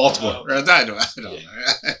 Baltimore. I don't know.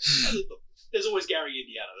 There's always Gary,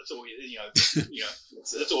 Indiana. That's all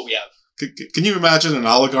that's all we have. Can you imagine an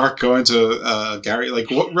oligarch going to Gary? Like,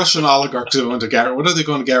 what Russian oligarchs going to Gary? What are they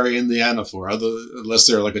going to Gary, Indiana for? Unless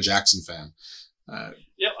they're like a Jackson fan. I've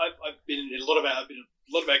been in a lot of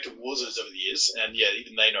active war zones over the years, and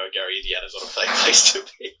even they know Gary, Indiana is not a safe place to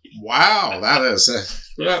be. Wow, that is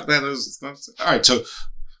all right. So,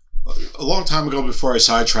 a long time ago, before I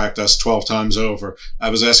sidetracked us 12 times over, I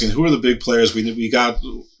was asking who are the big players. We got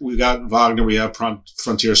Wagner, we have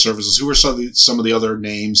Frontier Services. Who are some of the other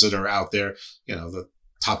names that are out there? The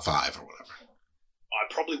top 5 or whatever.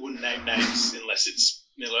 I probably wouldn't name names unless it's.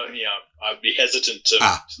 I'd be hesitant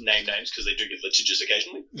to name names because they do get litigious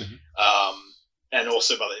occasionally. Mm-hmm. And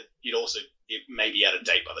also, it may be out of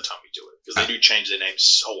date by the time we do it because they do change their names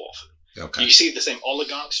so often. Okay. You see the same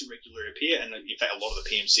oligarchs who regularly appear, and in fact, a lot of the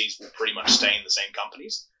PMCs will pretty much stay in the same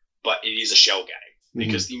companies, but it is a shell game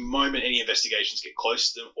because the moment any investigations get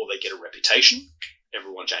close to them or they get a reputation,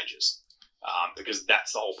 everyone changes because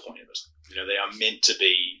that's the whole point of it. They are meant to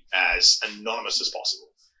be as anonymous as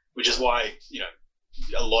possible, which is why,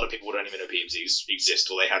 a lot of people don't even know PMCs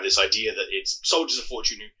exist, or they have this idea that it's soldiers of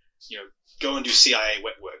fortune who, go and do CIA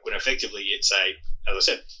wet work, when effectively it's as I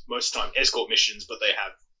said, most of the time escort missions, but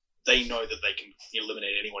they know that they can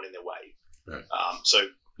eliminate anyone in their way. Right.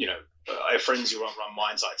 I have friends who run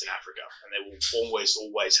mine sites in Africa, and they will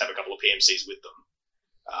always have a couple of PMCs with them.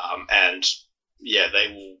 They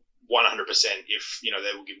will 100% if,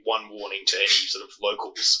 they will give one warning to any sort of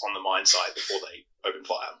locals on the mine site before they open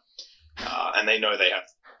fire. And they know they have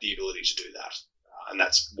the ability to do that. And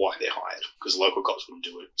that's why they're hired, because local cops wouldn't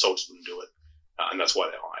do it, soldiers wouldn't do it, and that's why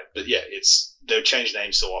they're hired. But they'll change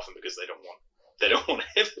names so often because they don't want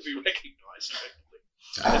to ever be recognised effectively.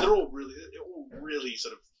 And they're all really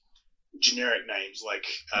sort of generic names, like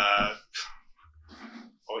I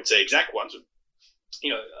won't say exact ones, but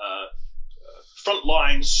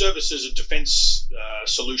Frontline Services and Defence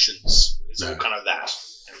Solutions. It's all kind of that,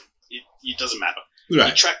 and it doesn't matter.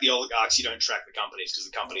 Right. You track the oligarchs, you don't track the companies because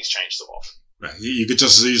the companies change so often. Right. You could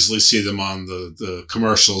just as easily see them on the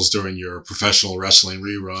commercials during your professional wrestling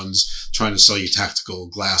reruns, trying to sell you tactical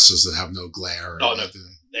glasses that have no glare. No,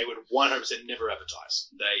 they would 100% never advertise.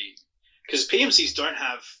 Because PMCs don't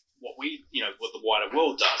have what the wider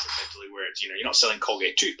world does, effectively, where it's, you're not selling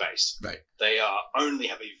Colgate toothpaste. Right. They only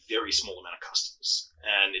have a very small amount of customers,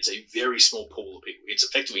 and it's a very small pool of people. It's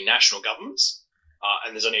effectively national governments,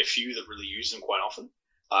 and there's only a few that really use them quite often.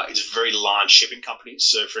 It's very large shipping companies.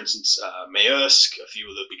 So, for instance, Maersk, a few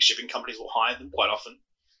of the big shipping companies will hire them quite often.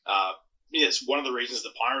 It's one of the reasons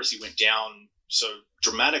the piracy went down so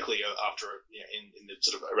dramatically after in the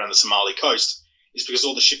sort of around the Somali coast is because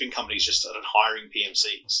all the shipping companies just started hiring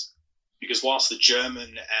PMCs. Because whilst the German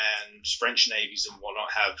and French navies and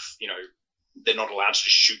whatnot have, they're not allowed to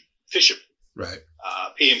shoot fishermen. Right.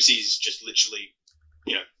 PMCs just literally,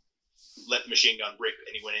 let the machine gun rip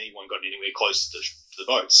when anyone got anywhere close to the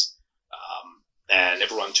boats. And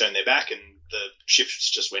everyone turned their back and the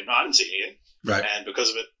ships just went, no, I didn't see anything. Right. And because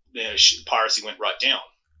of it, piracy went right down.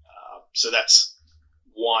 So that's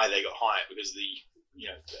why they got hired, because the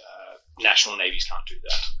national navies can't do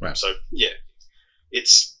that. Right. So,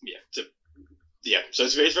 so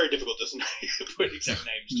it's very difficult to put exact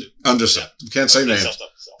names to. Understood. You can't say names.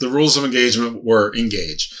 the rules of engagement were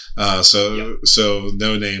engage. So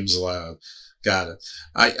no names allowed. Got it.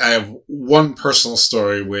 I have one personal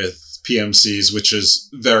story with PMCs, which is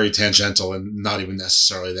very tangential and not even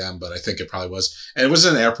necessarily them, but I think it probably was. And it was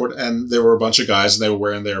in an airport, and there were a bunch of guys, and they were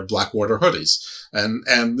wearing their Blackwater hoodies.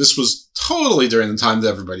 And this was totally during the time that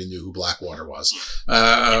everybody knew who Blackwater was.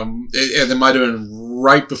 And it might have been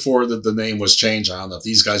right before the name was changed. I don't know if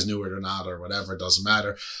these guys knew it or not or whatever. It doesn't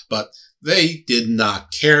matter. But they did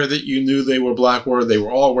not care that you knew they were Blackwater. They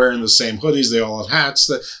were all wearing the same hoodies. They all had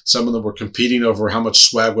hats. Some of them were competing over how much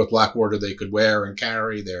swag with Blackwater they could wear and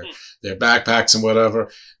carry, their backpacks and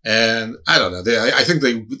whatever. And I don't know. I think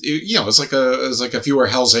it's like if you were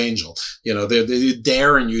Hell's Angel, they're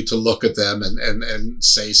daring you to look at them and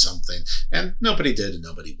say something. And nobody did and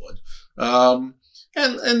nobody would.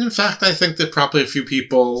 And in fact, I think that probably a few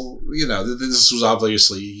people, this was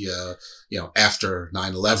obviously, after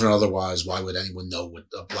 9/11, otherwise, why would anyone know what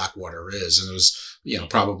a Blackwater is? And it was,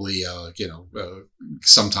 probably,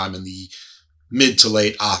 sometime in the mid to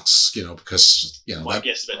late aughts, because, my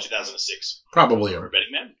guess is about 2006. Probably.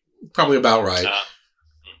 Betting man. Probably about right.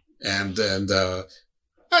 And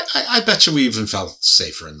I bet you we even felt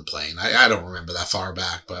safer in the plane. I don't remember that far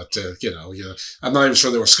back, but, I'm not even sure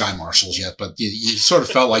there were sky marshals yet, but you sort of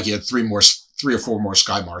felt like you had 3 or 4 more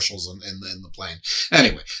sky marshals in the plane.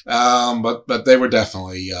 Anyway, but they were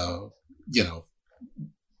definitely,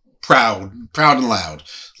 proud and loud,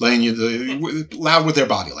 loud with their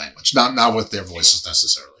body language, not with their voices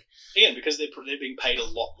necessarily. Again, because they're being paid a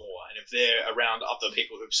lot more, and if they're around other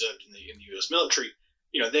people who've served in the U.S. military,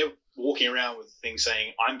 they're walking around with things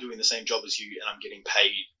saying, I'm doing the same job as you, and I'm getting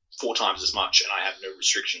paid 4 times as much, and I have no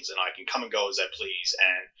restrictions, and I can come and go as I please,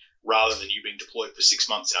 and rather than you being deployed for 6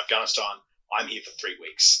 months in Afghanistan, I'm here for 3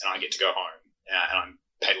 weeks, and I get to go home, and I'm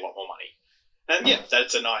paid a lot more money. And yeah,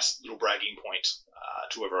 that's a nice little bragging point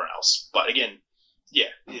to everyone else. But again,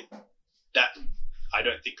 I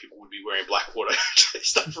don't think people would be wearing Blackwater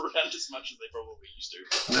stuff around as much as they probably used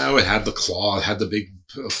to. No, it had the claw. It had the big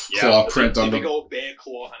claw print on the big old bear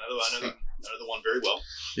claw. I know the one very well.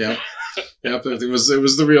 Yeah, it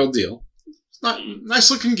was the real deal.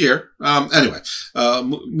 Nice looking gear. Anyway,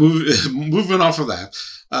 moving off of that.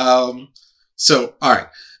 So all right.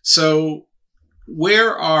 So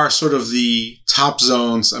where are sort of the top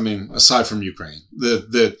zones? I mean, aside from Ukraine,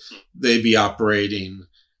 that they be operating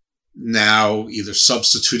now, either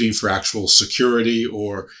substituting for actual security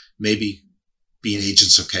or maybe being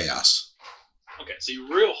agents of chaos? Okay, so your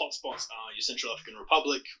real hotspots are your Central African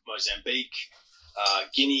Republic, Mozambique,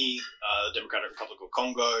 Guinea, the Democratic Republic of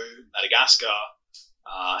Congo, Madagascar,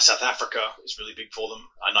 South Africa is really big for them.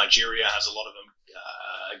 Nigeria has a lot of them.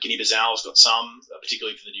 Guinea-Bissau's got some,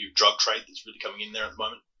 particularly for the new drug trade that's really coming in there at the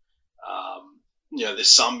moment.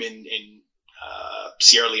 There's some in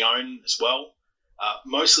Sierra Leone as well.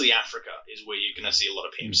 Mostly Africa is where you're going to see a lot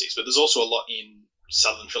of PMCs, but there's also a lot in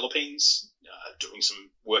southern Philippines, doing some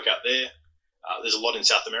work out there. There's a lot in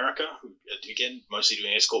South America, who, again, mostly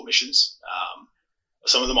doing escort missions.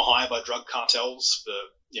 Some of them are hired by drug cartels for,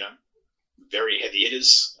 very heavy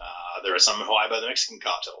hitters. There are some hired by the Mexican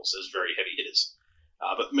cartels as very heavy hitters.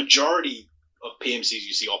 But the majority of PMCs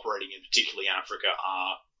you see operating in, particularly Africa,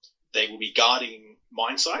 they will be guarding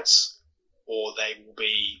mine sites, or they will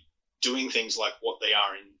be doing things like what they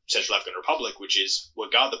are in Central African Republic, which is we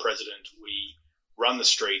guard the president, we run the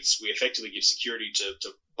streets, we effectively give security to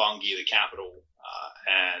Bangui, the capital,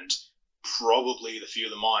 and probably the few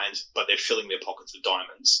of the mines, but they're filling their pockets with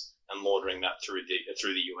diamonds and laundering that through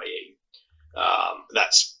the UAE.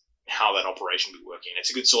 That's how that operation will be working.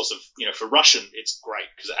 It's a good source of, for Russian, it's great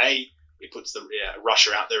because it puts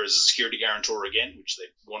Russia out there as a security guarantor again, which they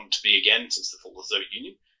wanted to be again since the fall of the Soviet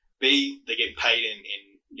Union. B, they're getting paid in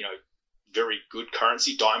very good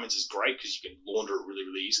currency. Diamonds is great because you can launder it really,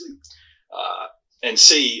 really easily. And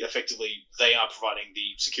C, effectively, they are providing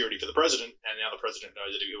the security for the president, and now the president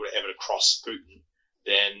knows that if he were ever to cross Putin,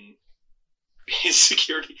 then his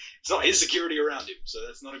security, it's not his security around him. So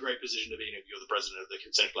that's not a great position to be in if you're the president of the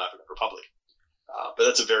Central African Republic. But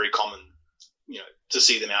that's a very common, to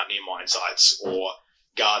see them out near mine sites or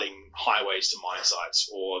guarding highways to mine sites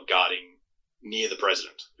or guarding near the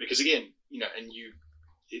president. Because again,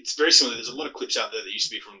 it's very similar. There's a lot of clips out there that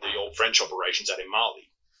used to be from the old French operations out in Mali,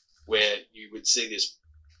 where you would see this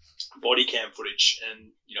body cam footage,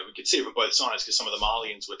 and we could see it from both sides because some of the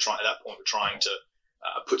Malians were trying to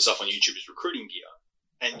put stuff on YouTube as recruiting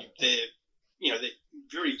gear, and they're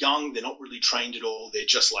very young. They're not really trained at all. They're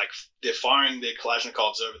just they're firing their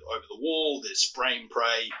Kalashnikovs over the wall. They're spray and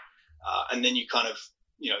pray, and then you kind of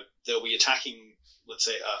they'll be attacking, let's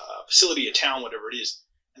say, a facility, a town, whatever it is,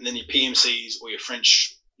 and then your PMCs or your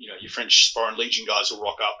French your French Foreign Legion guys will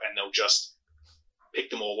rock up and they'll just pick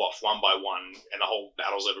them all off one by one, and the whole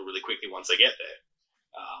battle's over really quickly once they get there.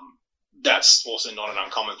 That's also not an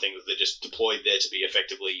uncommon thing, that they're just deployed there to be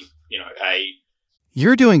effectively,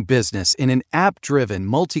 You're doing business in an app-driven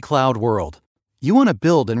multi-cloud world. You want to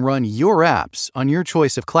build and run your apps on your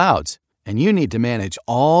choice of clouds, and you need to manage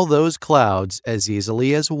all those clouds as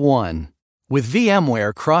easily as one. With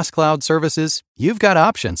VMware Cross-Cloud Services, you've got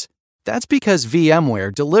options. That's because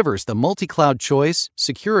VMware delivers the multi-cloud choice,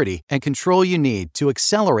 security, and control you need to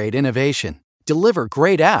accelerate innovation, deliver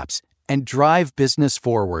great apps, and drive business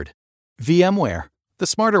forward. VMware, the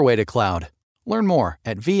smarter way to cloud. Learn more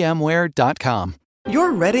at vmware.com.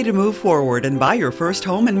 You're ready to move forward and buy your first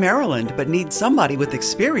home in Maryland, but need somebody with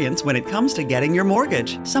experience when it comes to getting your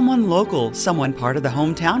mortgage. Someone local, someone part of the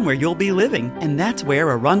hometown where you'll be living. And that's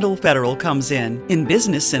where Arundel Federal comes in. In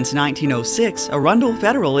business since 1906, Arundel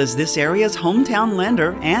Federal is this area's hometown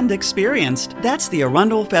lender and experienced. That's the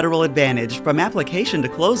Arundel Federal advantage. From application to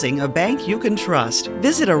closing, a bank you can trust.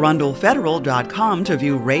 Visit arundelfederal.com to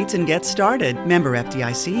view rates and get started. Member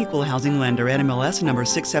FDIC, Equal Housing Lender, NMLS number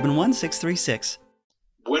 671636.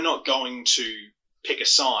 We're not going to pick a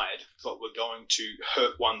side, but we're going to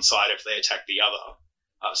hurt one side if they attack the other,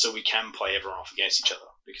 so we can play everyone off against each other.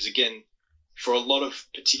 Because again, for a lot of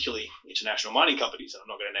particularly international mining companies, and I'm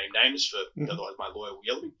not going to name names otherwise my lawyer will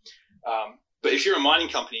yell at me, but if you're a mining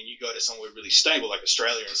company and you go to somewhere really stable like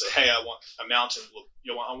Australia and say, hey, I want a mountain,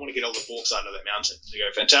 I want to get all the bauxite out of that mountain. They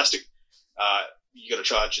go, fantastic, you got to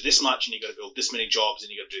charge this much, and you got to build this many jobs,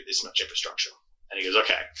 and you got to do this much infrastructure. And he goes,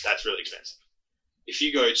 okay, that's really expensive. If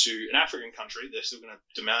you go to an African country, they're still going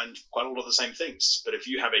to demand quite a lot of the same things. But if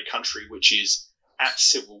you have a country which is at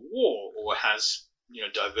civil war or has,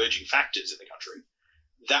 diverging factors in the country,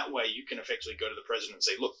 that way you can effectively go to the president and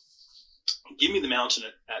say, look, give me the mountain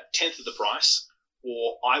at 10th of the price,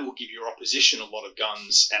 or I will give your opposition a lot of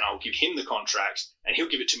guns and I'll give him the contract and he'll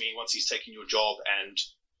give it to me once he's taken your job and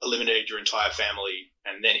eliminated your entire family,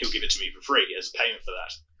 and then he'll give it to me for free as payment for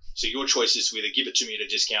that. So your choice is to either give it to me at a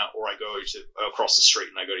discount, or I go across the street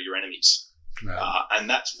and I go to your enemies. Right. And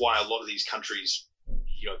that's why a lot of these countries,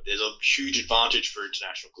 there's a huge advantage for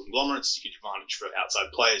international conglomerates, a huge advantage for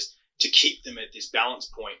outside players to keep them at this balance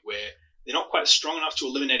point where they're not quite strong enough to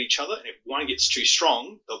eliminate each other. And if one gets too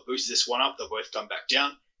strong, they'll boost this one up, they'll both come back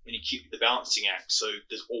down, and you keep the balancing act. So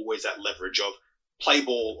there's always that leverage of play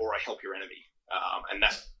ball or I help your enemy. And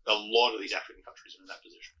that a lot of these African countries are in that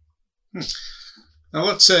position. Now,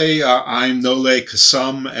 let's say I'm Nole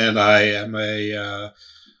Kasum and I am a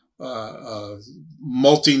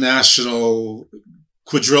multinational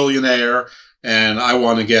quadrillionaire and I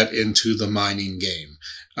want to get into the mining game.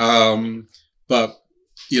 But,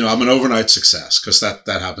 I'm an overnight success because that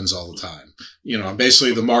happens all the time. I'm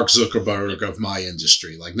basically the Mark Zuckerberg of my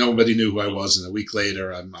industry. Like, nobody knew who I was, and a week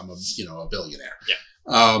later I'm a billionaire.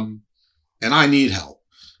 Yeah. And I need help.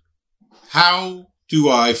 How do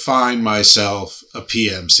I find myself a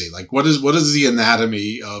PMC? Like, what is the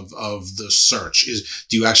anatomy of the search?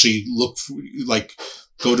 Do you actually look for,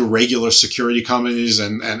 go to regular security companies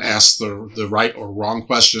and ask the right or wrong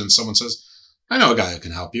question, and someone says, I know a guy who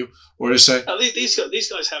can help you? Or do you say, these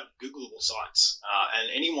guys have Googleable sites, and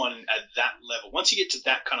anyone at that level, once you get to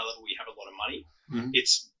that kind of level where you have a lot of money,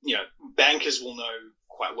 it's, bankers will know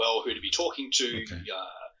quite well who to be talking to. Okay.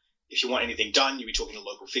 If you want anything done, you'll be talking to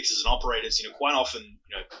local fixers and operators. Quite often,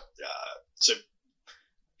 so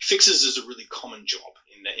fixers is a really common job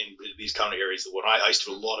in these kind of areas. I used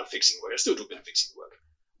to do a lot of fixing work. I still do a bit of fixing work,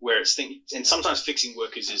 where and sometimes fixing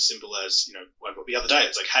work is as simple as, like the other day,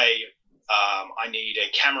 it's like, hey, I need a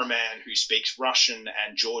cameraman who speaks Russian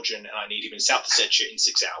and Georgian, and I need him in South Ossetia in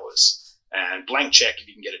 6 hours. And blank check if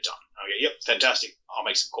you can get it done. Okay, yep, fantastic. I'll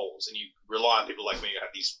make some calls. And you rely on people like me who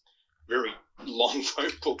have these very long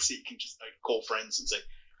phone books that you can just call friends and say,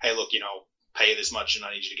 hey, look, pay you this much and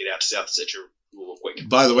I need you to get out to South Ossetia real quick.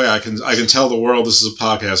 By the way, I can tell the world this is a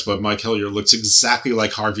podcast, but Mike Hilliard looks exactly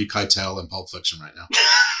like Harvey Keitel in Pulp Fiction right now.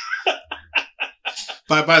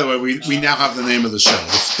 By the way, we now have the name of the show,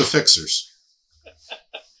 The Fixers.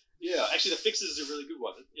 Yeah, actually, The Fixers is a really good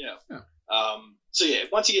one. Yeah. So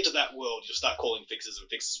once you get to that world, you'll start calling fixers, and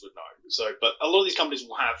fixers would know. So, but a lot of these companies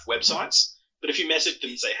will have websites. But if you message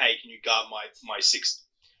them and say, hey, can you guard my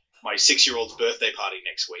 6-year-old's birthday party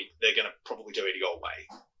next week, they're going to probably tell you to go away.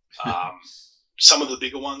 Some of the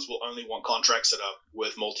bigger ones will only want contracts that are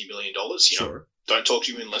worth multi-million dollars. Sure. Don't talk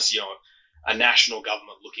to you unless you're a national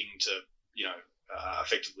government looking to,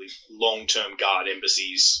 effectively long-term guard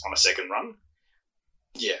embassies on a second run.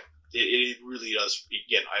 Yeah, it really does.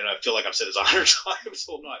 Again, I feel like I've said this 100 times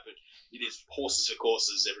all night, but it is horses for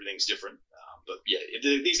courses. Everything's different. But yeah,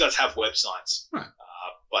 these guys have websites, right.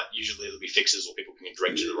 But usually there'll be fixes, or people can get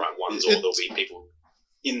directed to the right ones, or there'll be people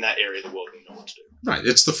in that area of the world who know what to do. Right,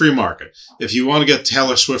 it's the free market. If you want to get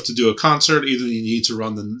Taylor Swift to do a concert, either you need to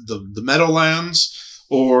run the Meadowlands,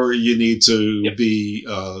 or you need to be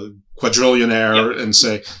a quadrillionaire and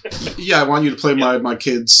say, "Yeah, I want you to play my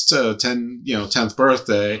kid's 10th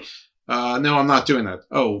birthday." No, I'm not doing that.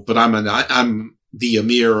 Oh, but I'm the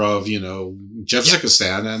emir of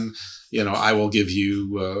Jeffzikistan, and I will give you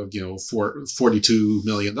 $42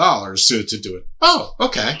 million to do it. Oh,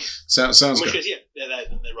 okay, sounds good. Case,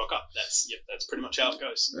 they rock up. That's pretty much how it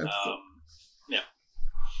goes.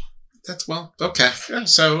 That's okay. Yeah,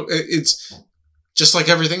 so it's just like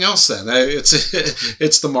everything else. Then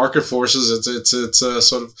it's the market forces. It's a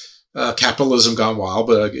sort of capitalism gone wild,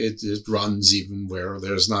 but it runs even where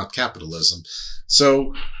there's not capitalism.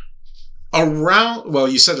 So around,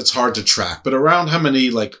 you said it's hard to track, but around how many,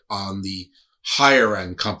 like, on the higher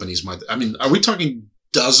end companies are we talking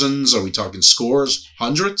dozens? Are we talking scores,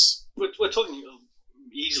 hundreds? We're talking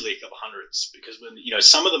easily a couple hundreds, because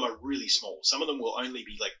some of them are really small. Some of them will only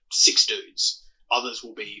be like 6 dudes. Others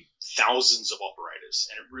will be thousands of operators,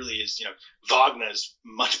 and it really is. Wagner's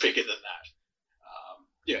much bigger than that.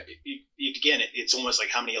 It's almost like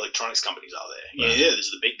how many electronics companies are there? Right. Yeah,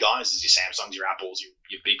 there's the big guys. There's your Samsungs, your Apples,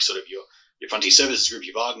 your big sort of your Frontier Services Group,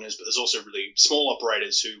 your Wagners, but there's also really small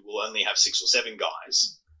operators who will only have 6 or 7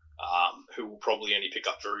 guys, who will probably only pick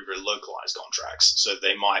up very, very localized contracts. So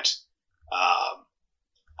they might,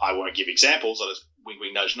 I won't give examples, I'll just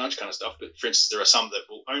wing, nudge kind of stuff, but for instance, there are some that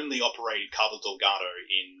will only operate Cabo Delgado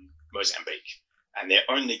in Mozambique, and their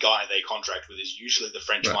only guy they contract with is usually the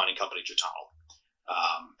French mining company Total.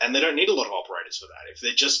 And they don't need a lot of operators for that. If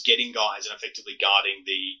they're just getting guys and effectively guarding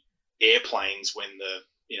the airplanes when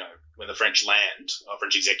the French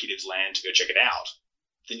French executives land to go check it out,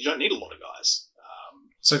 then you don't need a lot of guys.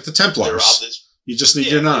 It's like the Templars. There are others. You just need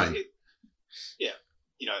your 9.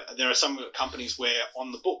 There are some companies where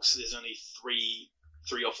on the books there's only three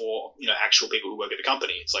or 4, actual people who work at the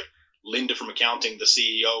company. It's like Linda from accounting, the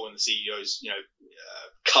CEO, and the CEO's,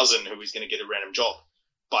 cousin who is going to get a random job.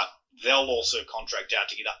 But they'll also contract out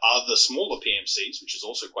to get other smaller PMCs, which is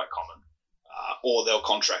also quite common, or they'll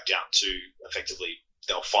contract out to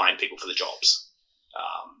they'll find people for the jobs.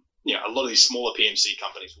 A lot of these smaller PMC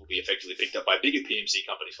companies will be effectively picked up by bigger PMC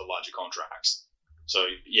companies for larger contracts. So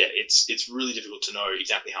it's really difficult to know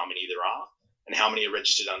exactly how many there are, and how many are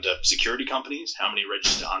registered under security companies, how many are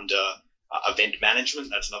registered under event management.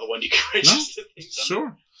 That's another one you can register things under.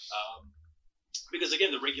 Sure. Because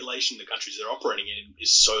again, the regulation in the countries they're operating in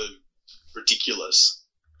is so ridiculous,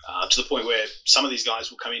 to the point where some of these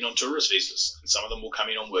guys will come in on tourist visas, and some of them will come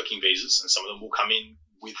in on working visas, and some of them will come in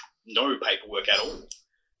with no paperwork at all.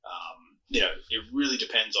 It really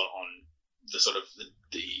depends on the sort of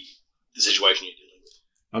the situation you're dealing with.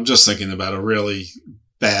 I'm just thinking about a really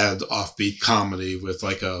bad offbeat comedy with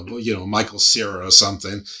like a Michael Cera or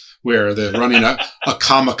something, where they're running a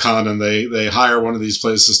Comic-Con and they hire one of these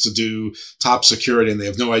places to do top security, and they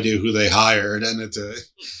have no idea who they hired, and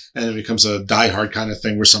it becomes a Die Hard kind of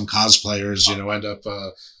thing where some cosplayers end up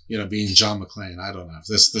being John McClane. I don't know.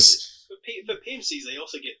 This for PMCs,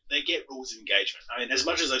 they get rules of engagement. I mean, as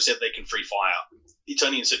much as I've said they can free fire, it's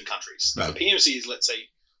only in certain countries. Right. If a PMC is, let's say,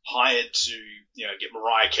 hired to get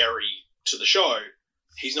Mariah Carey to the show,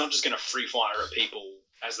 he's not just going to free fire at people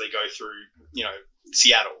as they go through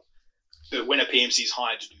Seattle. But when a PMC is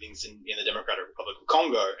hired to do things in the Democratic Republic of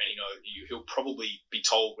Congo, and he'll probably be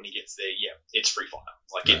told when he gets there, it's free fire.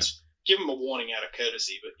 It's give him a warning out of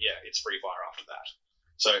courtesy, but it's free fire after that.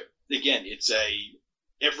 So again, it's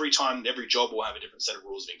every job will have a different set of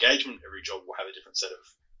rules of engagement. Every job will have a different set of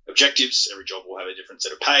objectives. Every job will have a different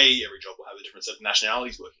set of pay. Every job will have a different set of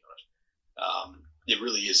nationalities working on it. It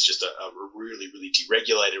really is just a really, really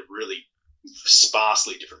deregulated, really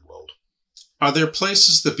sparsely different world. Are there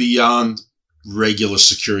places that beyond regular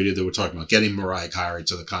security that we're talking about, getting Mariah Carey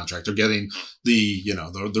to the contract, or getting the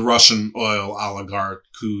Russian oil oligarch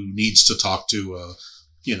who needs to talk to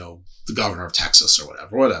the governor of Texas or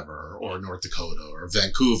whatever, or North Dakota or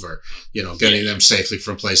Vancouver, getting them safely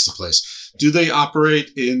from place to place? Do they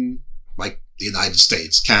operate in like the United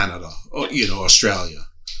States, Canada, or, Australia,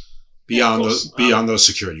 beyond those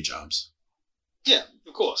security jobs? Yeah,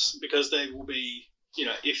 of course, because they will be.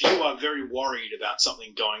 If you are very worried about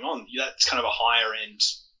something going on, that's kind of a higher end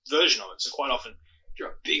version of it. So quite often, if you're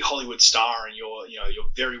a big Hollywood star and you're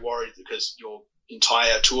very worried because your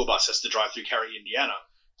entire tour bus has to drive through Cary, Indiana,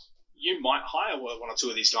 you might hire one or two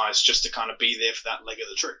of these guys just to kind of be there for that leg of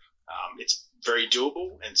the trip. It's very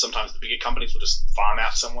doable, and sometimes the bigger companies will just farm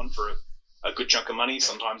out someone for a good chunk of money.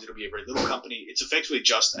 Sometimes it'll be a very little company. It's effectively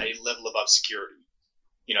just a level above security.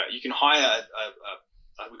 You know, you can hire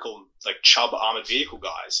we call them like Chubb armored vehicle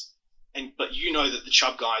guys, but you know that the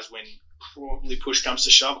Chubb guys, when probably push comes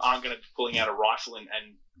to shove, aren't going to be pulling out a rifle and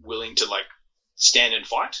willing to like stand and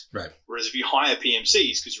fight. Right. Whereas if you hire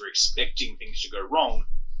PMCs because you're expecting things to go wrong,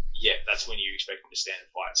 yeah, that's when you expect them to stand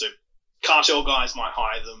and fight. So cartel guys might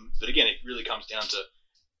hire them, but again, it really comes down to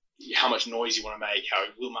how much noise you want to make, how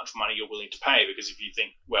much money you're willing to pay. Because if you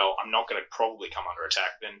think, well, I'm not going to probably come under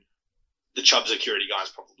attack, then the Chubb security guys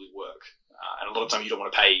probably work. And a lot of time you don't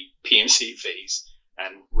want to pay PMC fees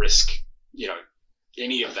and risk, you know,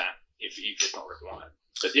 any of that if it's not required.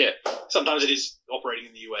 But yeah, sometimes it is operating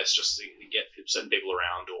in the US just to get certain people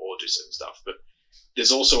around or do certain stuff. But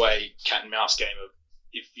there's also a cat and mouse game of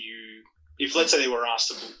if let's say they were asked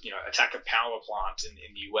to, you know, attack a power plant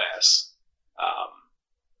in the US,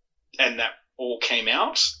 and that all came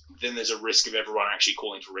out, then there's a risk of everyone actually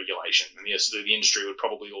calling for regulation. And the industry would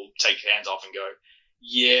probably all take hands off and go,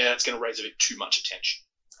 yeah, it's going to raise a bit too much attention.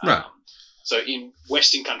 Right. So in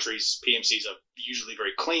Western countries, PMCs are usually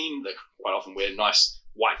very clean. They quite often wear nice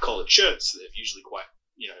white-collared shirts. They're usually quite,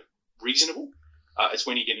 you know, reasonable. It's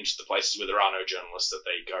when you get into the places where there are no journalists that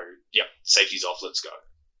they go, yep, safety's off, let's go.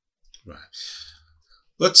 Right.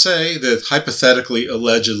 Let's say that hypothetically,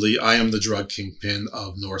 allegedly, I am the drug kingpin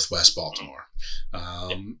of Northwest Baltimore.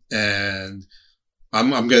 And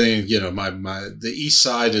I'm getting, you know, the East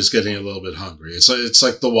Side is getting a little bit hungry. It's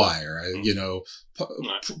like The Wire, you know.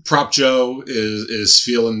 Prop Joe is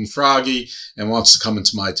feeling froggy and wants to come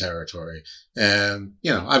into my territory. And,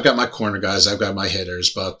 you know, I've got my corner guys, I've got my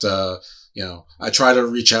hitters, but, you know, I try to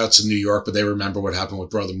reach out to New York, but they remember what happened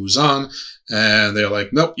with Brother Muzan, and they're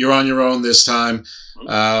like, nope, you're on your own this time.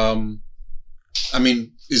 I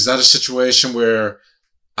mean, is that a situation where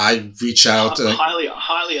I reach out?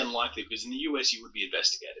 Highly unlikely, because in the US you would be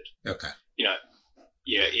investigated. Okay. You know,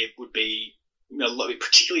 yeah, it would be, you know,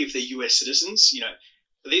 particularly if they're US citizens. You know,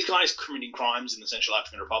 these guys committing crimes in the Central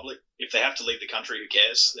African Republic, if they have to leave the country, who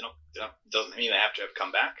cares? Doesn't mean they have to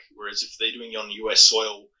come back. Whereas if they're doing it on US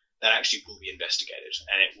soil, that actually will be investigated,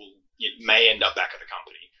 and it may end up back at the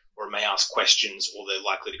company, or it may ask questions, or they're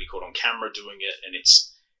likely to be caught on camera doing it, and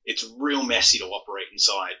it's real messy to operate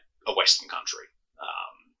inside a Western country.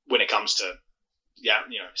 When it comes to, you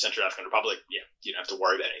know, Central African Republic, you don't have to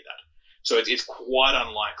worry about any of that. So it's quite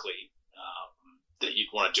unlikely that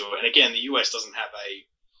you'd want to do it. And again, the US doesn't have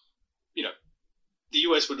you know, the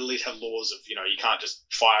US would at least have laws of, you know, you can't just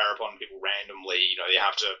fire upon people randomly. You know, you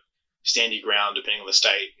have to stand your ground depending on the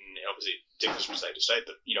state, and obviously it differs from state to state.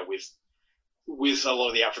 But, you know, with a lot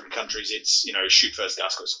of the African countries, it's, you know, shoot first,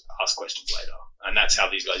 ask questions later. And that's how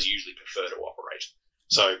these guys usually prefer to operate.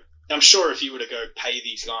 So I'm sure if you were to go pay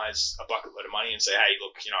these guys a bucket load of money and say, hey,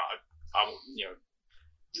 look, you know, I you know,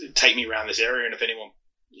 take me around this area, and if anyone,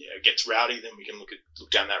 you know, gets rowdy, then we can look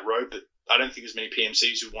down that road. But I don't think there's many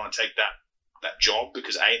PMCs who want to take that job,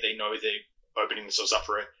 because they know they're opening themselves up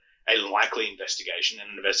for a likely investigation, and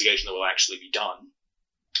an investigation that will actually be done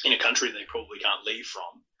in a country they probably can't leave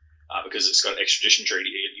from, because it's got an extradition treaty.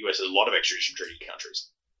 The US has a lot of extradition treaty countries.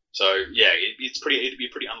 So yeah, it'd be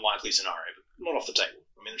a pretty unlikely scenario, but not off the table.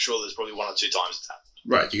 I mean, I'm sure there's probably one or two times it's happened.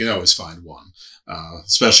 Right, you can always find one,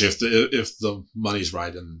 especially if the money's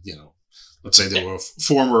right, and, you know, let's say they were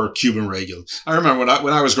former Cuban regular. I remember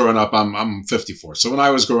when I was growing up. I'm 54, so when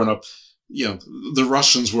I was growing up, you know, the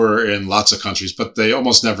Russians were in lots of countries, but they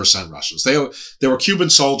almost never sent Russians. There were Cuban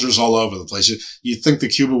soldiers all over the place. You'd think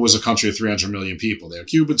that Cuba was a country of 300 million people. There are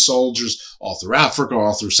Cuban soldiers all through Africa,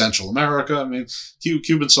 all through Central America. I mean,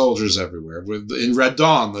 Cuban soldiers everywhere. In Red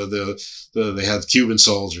Dawn, they had Cuban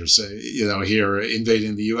soldiers, you know, here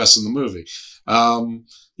invading the U.S. in the movie.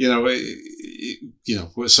 You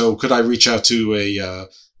know, so could I reach out to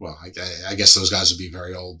well, I guess those guys would be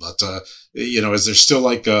very old, but, you know, is there still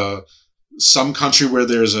like some country where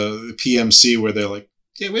there's a PMC where they're like,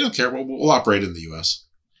 yeah, we don't care, we'll operate in the U.S.?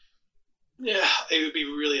 Yeah, it would be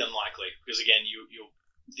really unlikely, because again,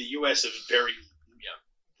 the U.S. is very, you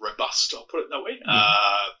know, robust, I'll put it that way.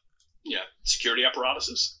 Mm-hmm. You know, security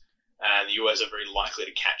apparatuses, and the U.S. are very likely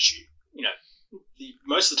to catch you. You know,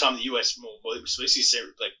 most of the time, the U.S.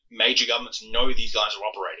 like major governments know these guys are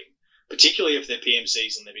operating, particularly if they're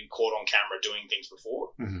PMCs and they've been caught on camera doing things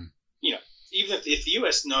before. Mm-hmm. You know, even if the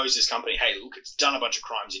US knows this company, hey, look, it's done a bunch of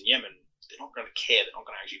crimes in Yemen, they're not going to care. They're not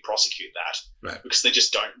going to actually prosecute that, right? Because they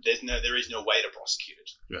just don't. There is no way to prosecute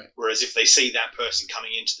it. Right. Whereas if they see that person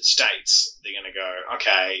coming into the States, they're going to go,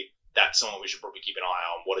 okay, that's someone we should probably keep an eye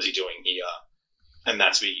on. What is he doing here? And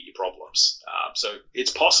that's where you get your problems. So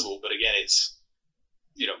it's possible, but again, it's,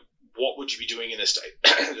 you know, what would you be doing in the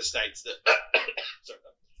states that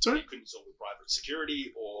you couldn't solve with private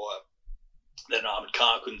security, or that an armored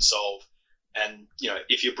car couldn't solve? And,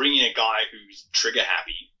 if you're bringing a guy who's trigger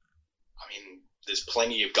happy, I mean, there's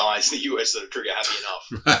plenty of guys in the US that are trigger happy enough.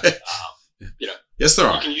 Right. Yes, there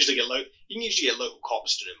are. You can usually get local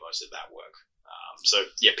cops to do most of that work.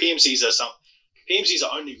 PMCs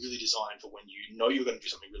are only really designed for when you know you're going to do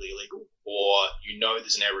something really illegal, or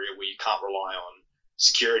there's an area where you can't rely on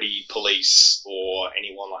security, police, or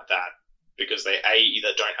anyone like that, because they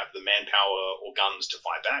either don't have the manpower or guns to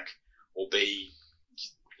fight back, or B,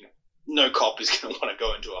 no cop is going to want to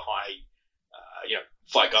go into a high,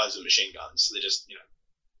 fight guys with machine guns. They're just,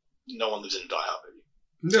 no one lives in a die-hard movie.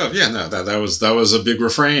 That was a big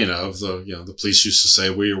refrain of the police used to say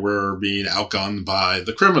we were being outgunned by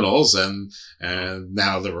the criminals, and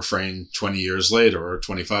now the refrain 20 years later or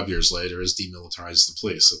 25 years later is demilitarize the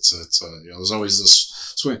police. It's there's always this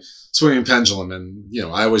swinging pendulum, and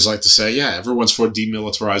I always like to say, everyone's for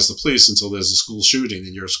demilitarize the police until there's a school shooting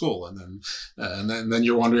in your school, and then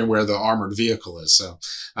you're wondering where the armored vehicle is. So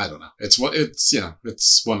I don't know. It's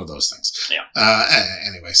one of those things.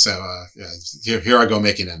 Anyway, so here I go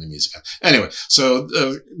making enemies again. Anyway, so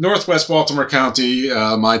Northwest Baltimore County,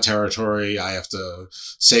 my territory. I have to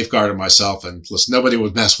safeguard myself, and listen, nobody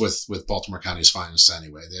would mess with Baltimore County's finest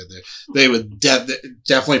anyway. They would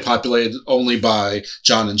definitely populated only by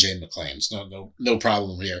John and Jane McClane's. No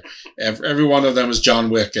problem here. Every one of them is John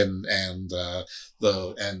Wick and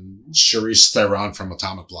Charlize Theron from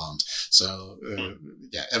Atomic Blonde. So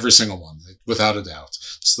every single one, without a doubt.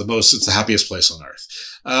 It's the happiest place on earth.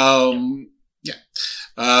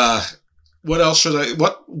 What else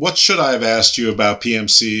what should I have asked you about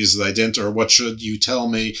PMCs that I didn't, or what should you tell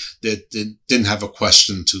me that didn't have a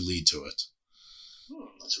question to lead to it?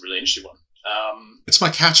 That's a really interesting one. It's my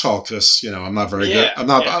catch-all because I'm not very good. I'm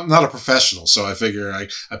not a professional, so I figure I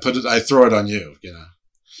throw it on you.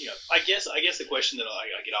 I guess the question that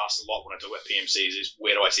I get asked a lot when I talk about PMCs is,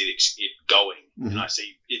 where do I see it going? Mm-hmm. And I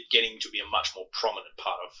see it getting to be a much more prominent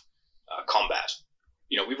part of combat.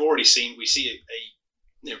 We've already seen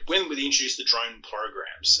when we introduced the drone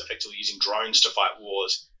programs, effectively using drones to fight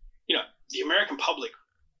wars. The American public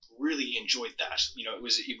really enjoyed that. It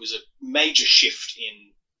was a major shift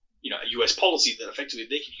in a US policy that effectively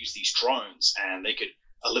they could use these drones and they could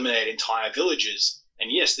eliminate entire villages.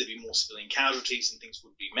 And yes, there'd be more civilian casualties and things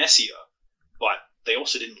would be messier, but they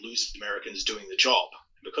also didn't lose Americans doing the job.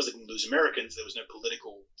 And because they didn't lose Americans, there was no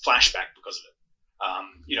political flashback because of it.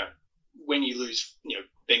 When you lose,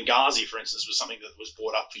 Benghazi, for instance, was something that was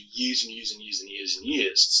brought up for years and years and years and years and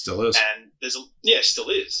years. Still is. And still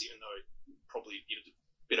is, even though probably a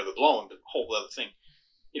bit of a blow-on, but a whole other thing.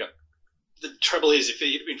 The trouble is, if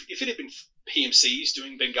it had been PMCs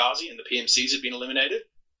doing Benghazi and the PMCs had been eliminated,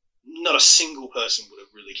 not a single person would have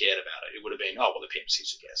really cared about it. It would have been, the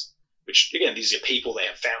PMCs, who cares? Which, again, these are people, they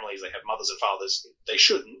have families, they have mothers and fathers. They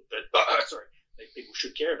shouldn't, but people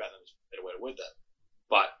should care about them. Is a better way to word that.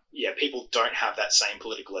 But, people don't have that same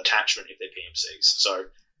political attachment if they're PMCs. So,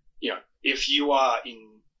 if you are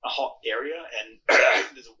in a hot area and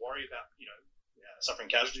there's a worry about, suffering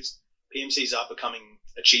casualties, PMCs are becoming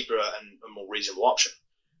a cheaper and a more reasonable option.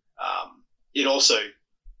 It also,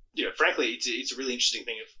 frankly, it's a really interesting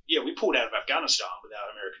thing. We pulled out of Afghanistan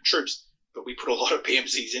without American troops, but we put a lot of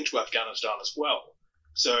PMCs into Afghanistan as well.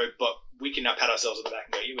 So, but we can now pat ourselves on the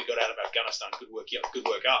back and go, we got out of Afghanistan, good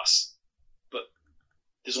work us. But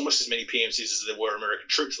there's almost as many PMCs as there were American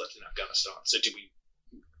troops left in Afghanistan. So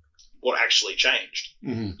what actually changed?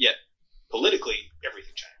 Mm-hmm. Yet, politically,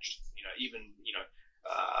 everything changed. Even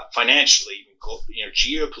financially,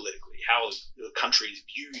 geopolitically, how the country is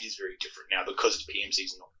viewed is very different now because of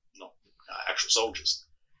PMCs, not actual soldiers.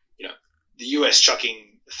 The US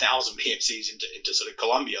chucking 1,000 PMCs into sort of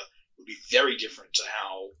Colombia would be very different to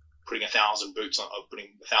how putting 1,000 troops on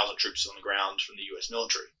the ground from the US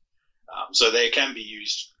military. So they can be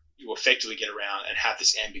used to effectively get around and have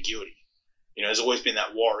this ambiguity. There's always been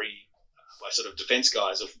that worry by sort of defense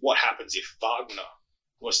guys of what happens if Wagner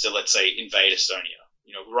was to, let's say, invade Estonia.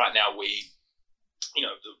 Right now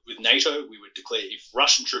with NATO, we would declare if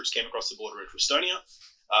Russian troops came across the border into Estonia,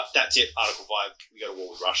 that's it, Article 5, we go to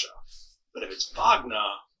war with Russia. But if it's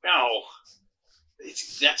Wagner,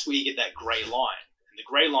 that's where you get that grey line. And the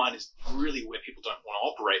grey line is really where people don't want to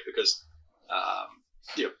operate because,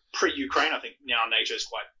 pre-Ukraine, I think now NATO is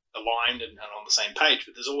quite aligned and on the same page,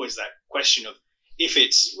 but there's always that question of if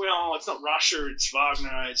it's not Russia, it's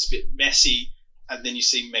Wagner, it's a bit messy. And then you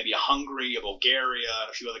see maybe a Hungary, a Bulgaria,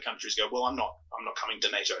 a few other countries go, I'm not coming to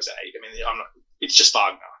NATO's aid. I mean, it's just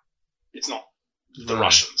Wagner. It's not the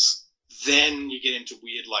Russians. then you get into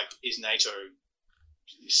weird, like, is NATO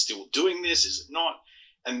still doing this? Is it not?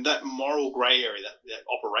 And that moral grey area, that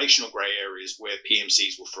operational grey area is where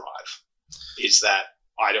PMCs will thrive. Is that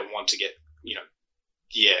I don't want to get,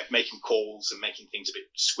 making calls and making things a bit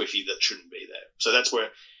squiffy that shouldn't be there. So that's where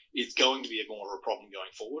it's going to be more of a problem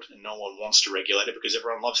going forward, and no one wants to regulate it because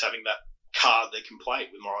everyone loves having that card they can play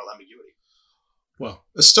with moral ambiguity. Well,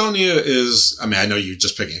 Estonia is, I mean, I know you're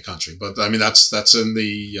just picking a country, but I mean, that's in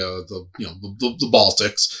the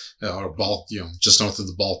Baltics, or just north of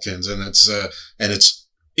the Balkans, and it's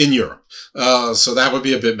in Europe. So that would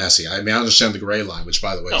be a bit messy. I mean, I understand the gray line, which,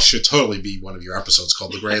 by the way, should totally be one of your episodes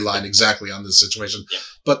called The Gray Line, exactly on this situation. Yeah.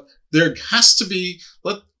 But there has to be,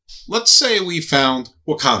 let's say we found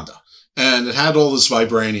Wakanda, and it had all this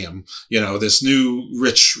vibranium, this new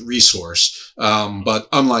rich resource. But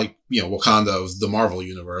unlike, Wakanda of the Marvel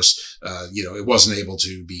universe, it wasn't able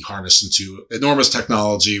to be harnessed into enormous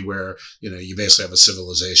technology where, you basically have a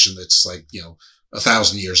civilization that's like,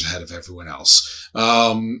 1,000 years ahead of everyone else.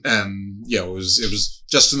 And, it was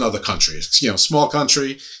just another country, small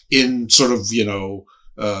country in sort of,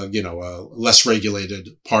 a less regulated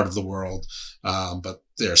part of the world. But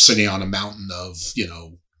they're sitting on a mountain of,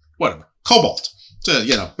 whatever, cobalt.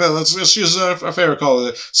 Let's just use our favorite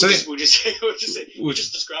color. We're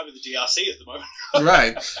just describing the DRC at the moment.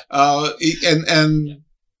 Right. And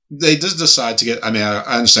they did decide to get, I mean, I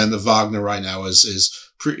understand that Wagner right now is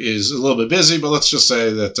a little bit busy, but let's just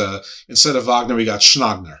say that instead of Wagner, we got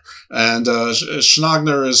Schnagner. And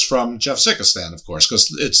Schnagner is from Jeffzikistan, of course,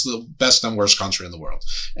 because it's the best and worst country in the world.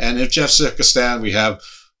 And if Jeffzikistan, we have,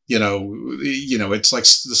 it's like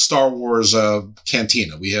the Star Wars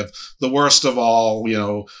cantina. We have the worst of all,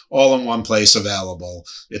 all in one place available.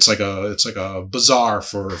 It's like a bazaar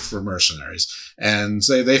for mercenaries. And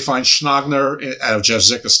they find Schnagner out of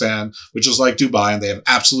Jeffzikistan, which is like Dubai, and they have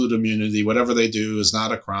absolute immunity. Whatever they do is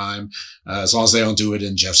not a crime, as long as they don't do it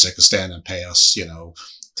in Jeffzikistan and pay us,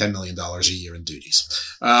 $10 million a year in duties.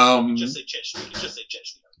 Just say Chechnya.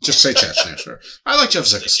 Just say Chechnya, sure. I like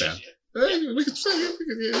Jeffzikistan. We could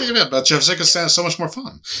about Jeffzikistan is so much more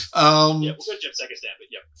fun. We'll go to Jeffzikistan,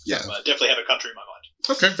 but definitely have a country in my mind.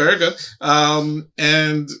 Okay, very good.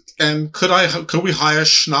 And could we hire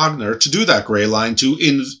Schnagner to do that gray line to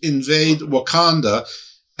invade Wakanda?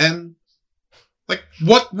 And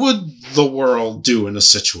what would the world do in a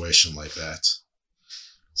situation like that?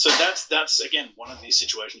 So that's again one of these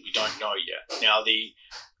situations we don't know yet. Now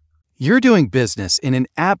You're doing business in an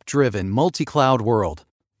app-driven multi-cloud world.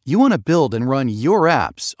 You want to build and run your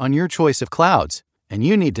apps on your choice of clouds, and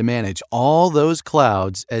you need to manage all those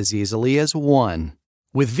clouds as easily as one.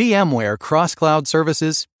 With VMware Cross-Cloud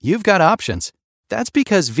Services, you've got options. That's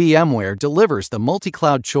because VMware delivers the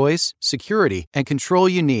multi-cloud choice, security, and control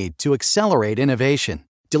you need to accelerate innovation,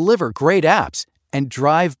 deliver great apps, and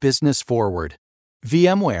drive business forward.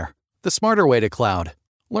 VMware, the smarter way to cloud.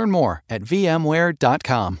 Learn more at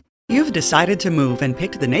vmware.com. You've decided to move and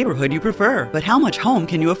picked the neighborhood you prefer, but how much home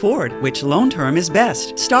can you afford? Which loan term is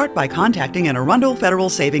best? Start by contacting an Arundel Federal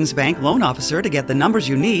Savings Bank loan officer to get the numbers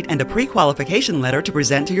you need and a pre-qualification letter to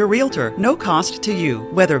present to your realtor. No cost to you.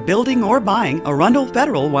 Whether building or buying, Arundel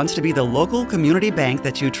Federal wants to be the local community bank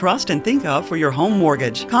that you trust and think of for your home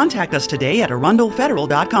mortgage. Contact us today at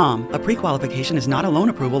arundelfederal.com. A pre-qualification is not a loan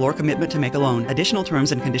approval or commitment to make a loan. Additional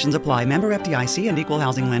terms and conditions apply. Member FDIC and equal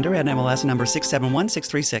housing lender at MLS number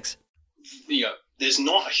 671636. There's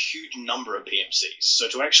not a huge number of PMCs. So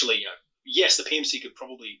to actually, yes, the PMC could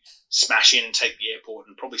probably smash in and take the airport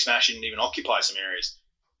and probably smash in and even occupy some areas.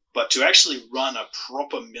 But to actually run a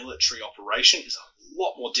proper military operation is a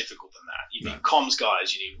lot more difficult than that. You need comms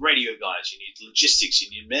guys, you need radio guys, you need logistics,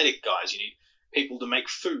 you need medic guys, you need people to make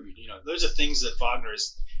food. Those are things that Wagner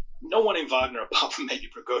is, no one in Wagner, apart from maybe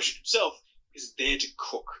Prigozhin himself, is there to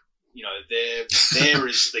cook.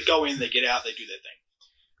 They go in, they get out, they do their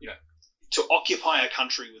thing. To occupy a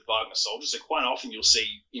country with Wagner soldiers, so quite often you'll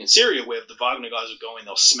see in Syria where the Wagner guys will go in,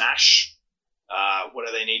 they'll smash what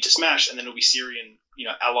do they need to smash, and then it'll be Syrian,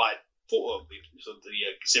 allied the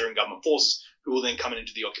Syrian government forces who will then come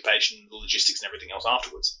into the occupation, the logistics, and everything else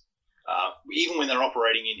afterwards. Even when they're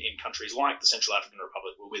operating in countries like the Central African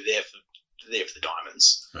Republic, where we're there for the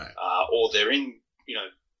diamonds, right. Or they're in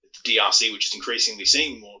the DRC, which is increasingly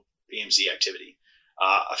seeing more PMC activity.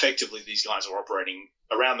 Effectively, these guys are operating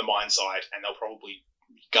around the mine site, and they'll probably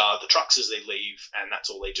guard the trucks as they leave, and that's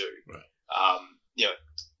all they do. Right.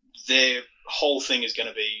 Their whole thing is going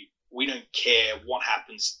to be, we don't care what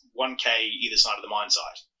happens 1K either side of the mine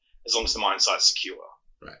site, as long as the mine site's secure.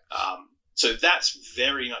 Right. So that's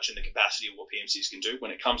very much in the capacity of what PMCs can do.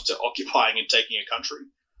 When it comes to occupying and taking a country,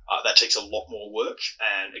 that takes a lot more work.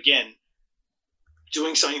 And again,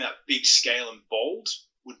 doing something that big scale and bold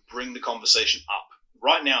would bring the conversation up.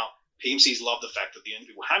 Right now, PMCs love the fact that the only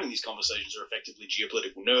people having these conversations are effectively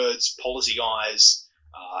geopolitical nerds, policy guys,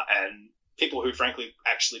 and people who, frankly,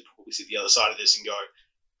 actually probably see the other side of this and go,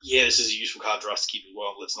 yeah, this is a useful card for us to keep as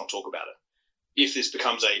well. Let's not talk about it. If this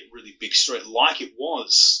becomes a really big story, like it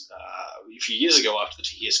was a few years ago after the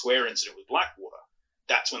Tahrir Square incident with Blackwater,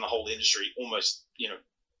 that's when the whole industry almost,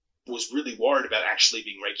 was really worried about actually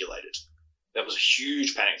being regulated. That was a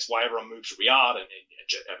huge panic. It's why everyone moved to Riyadh and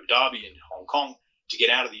Abu Dhabi and Hong Kong to get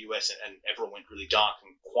out of the US, and everyone went really dark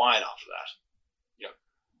and quiet after that.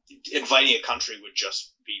 Invading a country would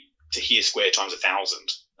just be Tahrir Square times 1,000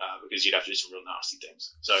 because you'd have to do some real nasty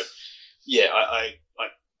things. So, yeah, I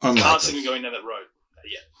can't see me going down that road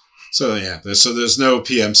yet. So so there's no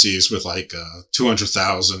PMCs with like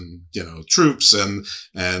 200,000 troops, and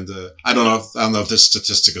I don't know if this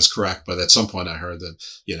statistic is correct, but at some point I heard that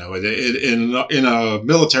in a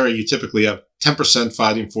military you typically have 10%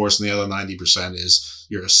 fighting force, and the other 90% is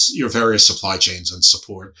your various supply chains and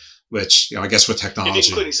support. Which I guess with technology, if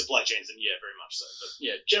including supply chains, then yeah, very much so. But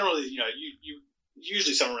yeah, generally you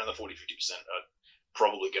usually somewhere around the 40-50% are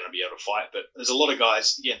probably going to be able to fight. But there's a lot of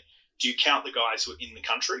guys again. Do you count the guys who are in the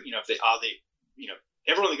country? If they are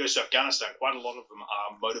everyone that goes to Afghanistan, quite a lot of them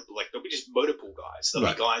are they'll be just motor pool guys. They'll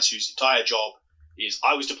be guys whose entire job is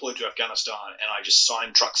I was deployed to Afghanistan and I just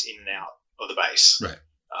sign trucks in and out of the base. Right.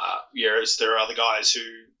 Whereas there are other guys who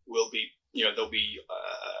will be, they'll be,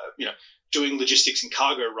 doing logistics and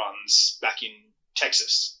cargo runs back in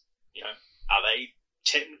Texas. Are they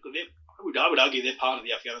technically? I would argue they're part of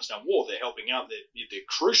the Afghanistan war. They're helping out. They're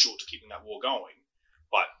crucial to keeping that war going.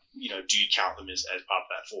 But do you count them as part of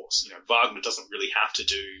that force? Wagner doesn't really have to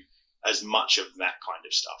do as much of that kind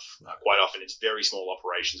of stuff. Quite often it's very small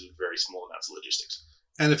operations with very small amounts of logistics.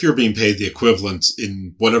 And if you're being paid the equivalent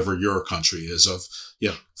in whatever your country is of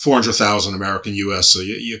 400,000 American US, so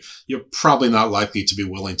you're probably not likely to be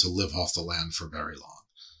willing to live off the land for very long.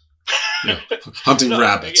 Hunting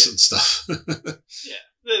rabbits and stuff.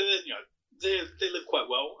 Yeah, they live quite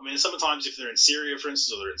well. I mean, sometimes if they're in Syria, for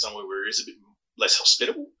instance, or they're in somewhere where it is a bit less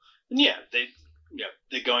hospitable, then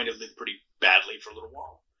they're going to live pretty badly for a little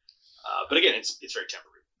while. But again, it's very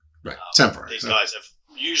temporary. Right, temporary. These guys have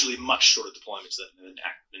usually much shorter deployments than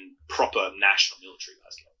proper national military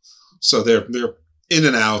guys get. So they're in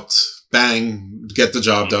and out, bang, get the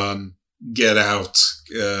job done, get out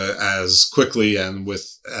as quickly and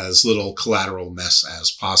with as little collateral mess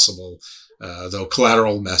as possible. Though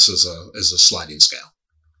collateral mess is a sliding scale.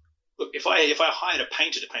 Look, if I hired a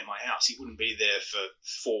painter to paint my house, he wouldn't be there for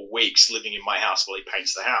 4 weeks living in my house while he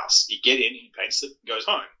paints the house. You get in, he paints it, goes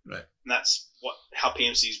home. Right. And that's how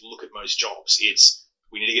PMCs will look at most jobs. It's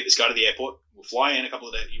we need to get this guy to the airport. We'll fly in a couple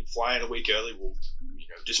of days. You'll fly in a week early. We'll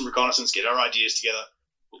do some reconnaissance, get our ideas together.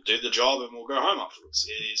 We'll do the job, and we'll go home afterwards.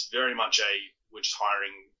 It is very much we're just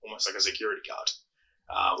hiring almost like a security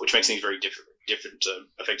guard, which makes things very different to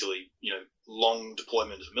effectively long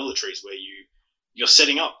deployment of militaries where you're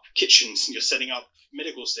setting up kitchens, you're setting up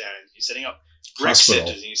medical stands, you're setting up rec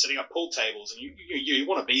centers, and you're setting up pool tables, and you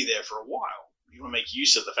want to be there for a while. You want to make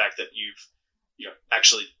use of the fact that you've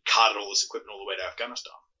actually carted all this equipment all the way to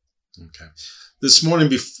Afghanistan. Okay. This morning,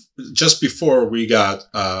 just before we got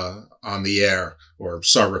on the air or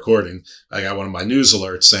start recording, I got one of my news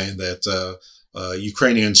alerts saying that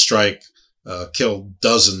Ukrainian strike killed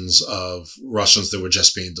dozens of Russians that were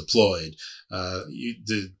just being deployed.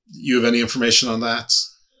 Did you have any information on that?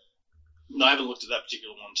 No, I haven't looked at that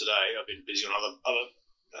particular one today. I've been busy on other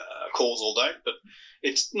calls all day, but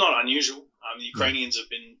it's not unusual. The Ukrainians have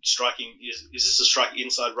been striking. Is this a strike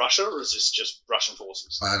inside Russia, or is this just Russian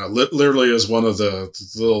forces? I don't know. Literally is one of the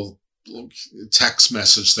little text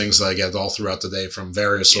message things that I get all throughout the day from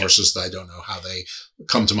various sources that I don't know how they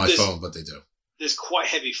come to my phone, but they do. There's quite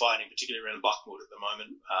heavy fighting, particularly around Bakhmut at the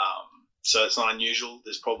moment. So it's not unusual.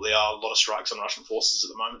 There's probably are a lot of strikes on Russian forces at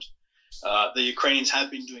the moment. The Ukrainians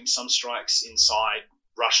have been doing some strikes inside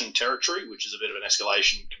Russian territory, which is a bit of an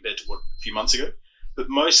escalation compared to a few months ago. But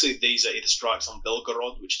mostly these are either strikes on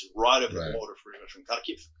Belgorod, which is right over the border pretty much from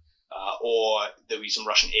Kharkiv, or there'll be some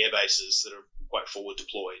Russian air bases that are quite forward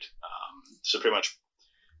deployed. So pretty much,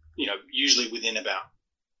 usually within about,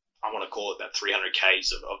 I want to call it about 300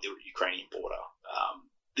 Ks of the Ukrainian border.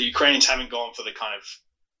 The Ukrainians haven't gone for the kind of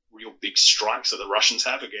real big strikes that the Russians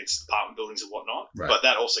have against apartment buildings and whatnot. Right. But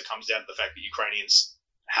that also comes down to the fact that Ukrainians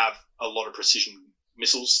have a lot of precision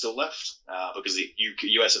missiles still left because the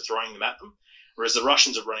US are throwing them at them, whereas the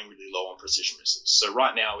Russians are running really low on precision missiles. So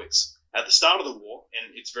right now it's at the start of the war,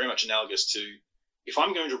 and it's very much analogous to if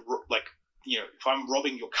I'm going to if I'm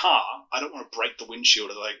robbing your car, I don't want to break the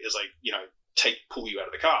windshield as I pull you out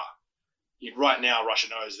of the car. Right now, Russia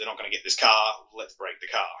knows they're not going to get this car. Let's break the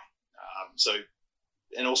car.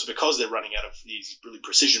 And also because they're running out of these really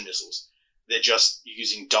precision missiles, they're just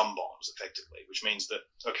using dumb bombs effectively, which means that,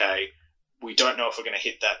 okay, we don't know if we're going to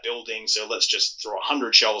hit that building, so let's just throw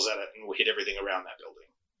 100 shells at it and we'll hit everything around that building.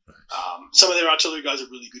 Some of their artillery guys are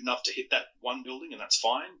really good enough to hit that one building, and that's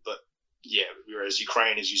fine. But yeah, whereas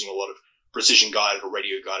Ukraine is using a lot of precision-guided or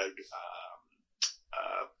radio-guided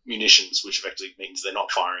munitions, which effectively means they're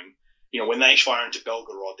not firing. When they fire into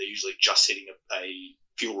Belgorod, they're usually just hitting a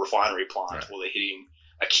fuel refinery plant, or they're hitting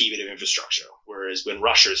a key bit of infrastructure. Whereas when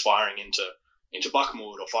Russia is firing into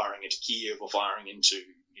Bakhmut or firing into Kiev or firing into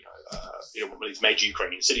these major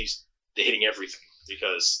Ukrainian cities, they're hitting everything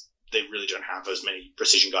because they really don't have as many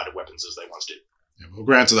precision-guided weapons as they once did. Yeah, well,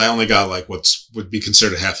 granted, I only got like what would be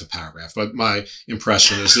considered half a paragraph, but my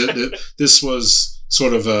impression is that this was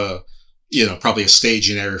sort of probably a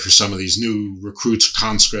staging area for some of these new recruits,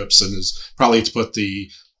 conscripts, and is probably to put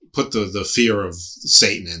the fear of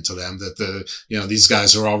Satan into them, that these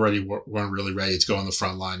guys are already weren't really ready to go on the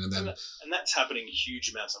front line, and that's happening in huge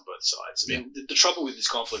amounts on both sides. I mean, the trouble with this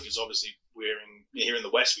conflict is obviously here in the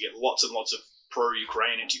West, we get lots and lots of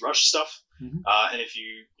pro-Ukraine, anti-Russia stuff. Mm-hmm. And if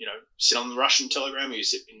you sit on the Russian Telegram, or you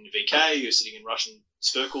sit in VK, you're sitting in Russian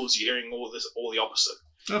circles, you're hearing all the opposite.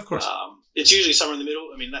 Of course. It's usually somewhere in the middle.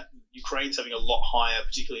 I mean, that Ukraine's having a lot higher,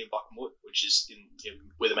 particularly in Bakhmut, which is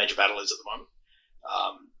where the major battle is at the moment.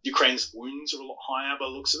 Ukraine's wounds are a lot higher by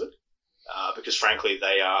the looks of it, because frankly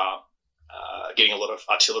they are getting a lot of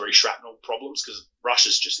artillery shrapnel problems because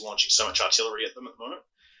Russia's just launching so much artillery at them at the moment.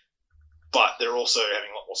 But they're also having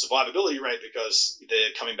a lot more survivability rate because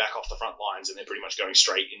they're coming back off the front lines and they're pretty much going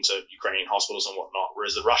straight into Ukrainian hospitals and whatnot,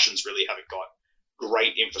 whereas the Russians really haven't got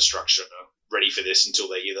great infrastructure ready for this until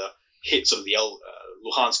they either hit sort of the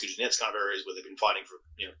Luhansk and Donetsk kind of areas where they've been fighting for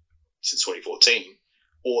since 2014,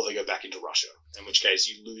 or they go back into Russia, in which case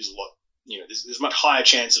you lose a lot. There's a much higher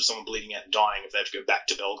chance of someone bleeding out and dying if they have to go back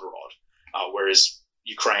to Belgorod, whereas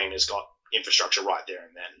Ukraine has got infrastructure right there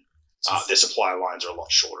and then. Their supply lines are a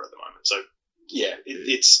lot shorter at the moment. So, yeah,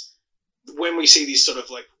 it's when we see these sort of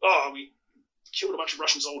like, we killed a bunch of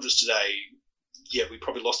Russian soldiers today. Yeah, we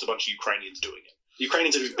probably lost a bunch of Ukrainians doing it. The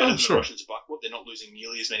Ukrainians are doing better than the Russians, but they're not losing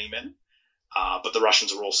nearly as many men. But the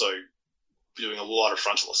Russians are also doing a lot of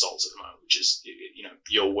frontal assaults at the moment, which is,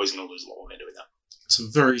 you're always going to lose a lot of men doing that. It's a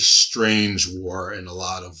very strange war in a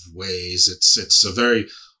lot of ways. It's a very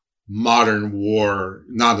modern war,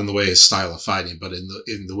 not in the way his style of fighting, but in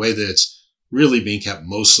the way that it's really being kept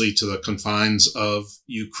mostly to the confines of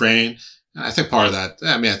Ukraine. And I think part of that,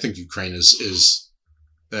 I think Ukraine is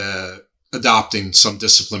adopting some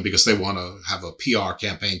discipline because they want to have a PR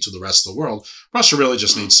campaign to the rest of the world. Russia really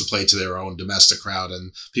just needs to play to their own domestic crowd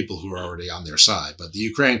and people who are already on their side. But the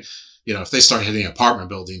Ukraine, if they start hitting apartment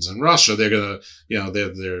buildings in Russia, they're going to,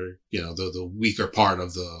 the weaker part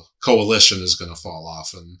of the coalition is going to fall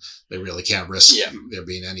off, and they really can't risk there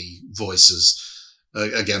being any voices.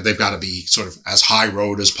 Again, they've got to be sort of as high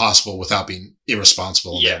road as possible without being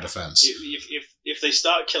irresponsible in their defense. If they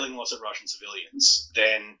start killing lots of Russian civilians,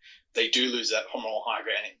 then they do lose that moral high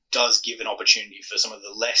ground, and it does give an opportunity for some of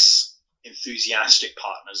the less enthusiastic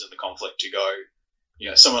partners in the conflict to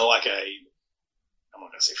go, somewhere like I'm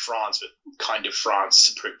not going to say France, but kind of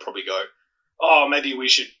France to probably go, maybe we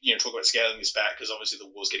should, talk about scaling this back because obviously the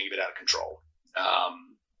war's getting a bit out of control.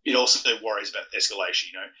 It also worries about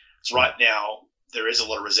escalation. Right now there is a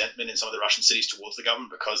lot of resentment in some of the Russian cities towards the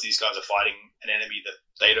government because these guys are fighting an enemy that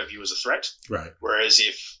they don't view as a threat. Right. Whereas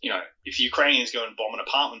if Ukrainians go and bomb an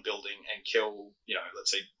apartment building and kill,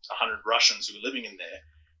 let's say 100 Russians who are living in there,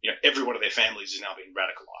 every one of their families is now being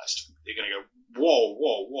radicalized. They're going to go,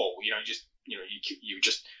 whoa, you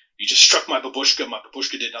just struck my babushka. My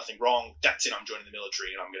babushka did nothing wrong. That's it. I'm joining the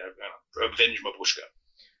military and I'm going to avenge my babushka.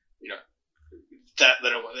 You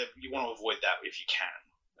want to avoid that if you can,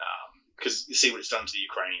 because you see what it's done to the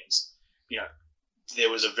Ukrainians. There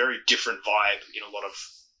was a very different vibe in a lot of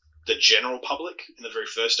the general public in the very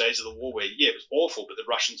first days of the war, where it was awful, but the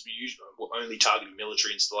Russians were only targeting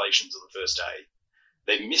military installations on the first day.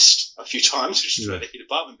 They missed a few times, which is where they hit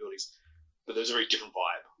apartment buildings. But there was a very different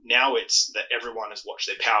vibe. Now it's that everyone has watched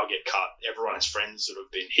their power get cut. Everyone has friends that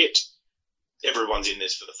have been hit. Everyone's in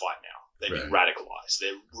this for the fight now. They've been radicalized.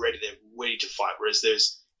 They're ready to fight. Whereas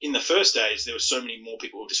in the first days, there were so many more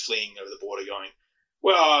people who were just fleeing over the border going,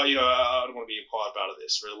 I don't want to be a part of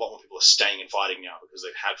this. Whereas a lot more people are staying and fighting now because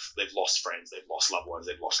they've lost friends, they've lost loved ones,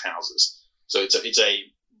 they've lost houses. So it's a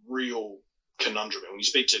real conundrum. And when you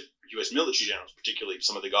speak to US military generals, particularly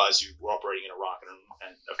some of the guys who were operating in Iraq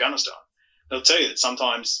and Afghanistan, they'll tell you that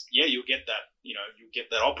sometimes, you'll get that, you'll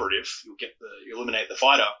get that operative, you eliminate the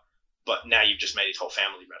fighter, but now you've just made his whole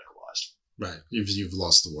family radicalized. Right. You've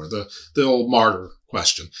lost the war. The old martyr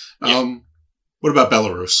question. What about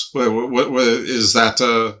Belarus? What is that?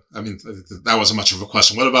 I mean, that wasn't much of a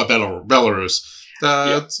question. What about Belarus?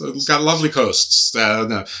 It's got lovely coasts.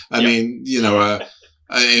 No, I mean,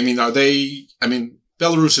 are they? I mean,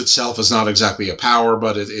 Belarus itself is not exactly a power,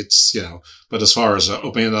 but it's But as far as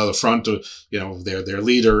opening another front, their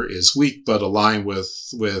leader is weak, but aligned with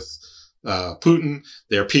Putin.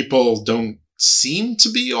 Their people don't seem to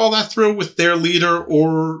be all that thrilled with their leader,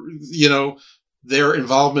 or their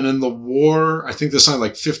involvement in the war. I think there's something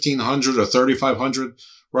like 1,500 or 3,500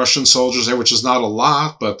 Russian soldiers there, which is not a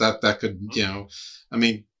lot, but that could, I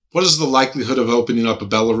mean, what is the likelihood of opening up a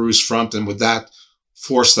Belarus front, and would that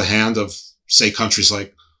force the hand of, say, countries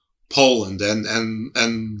like Poland and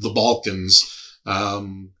the Balkans,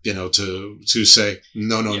 to say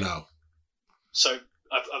no. So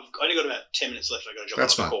I've only got about 10 minutes left. I've got to jump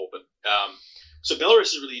That's on the call, but so Belarus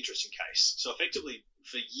is a really interesting case. So effectively,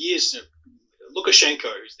 for years, Lukashenko,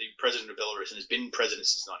 who's the president of Belarus and has been president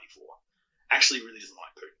since '94, actually really doesn't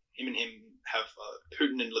like Putin.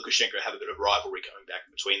 Putin and Lukashenko have a bit of rivalry coming back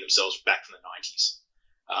between themselves back from the '90s.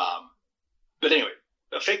 But anyway,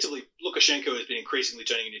 effectively, Lukashenko has been increasingly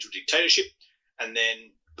turning it into a dictatorship,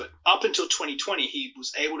 but up until 2020, he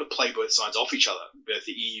was able to play both sides off each other, both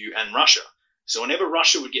the EU and Russia. So whenever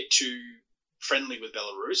Russia would get too friendly with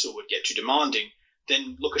Belarus or would get too demanding,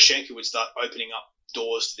 then Lukashenko would start opening up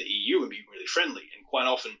doors to the EU and be really friendly. And quite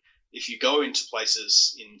often, if you go into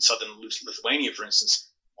places in southern Lithuania, for instance,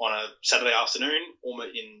 on a Saturday afternoon, or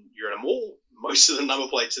you're at a mall, most of the number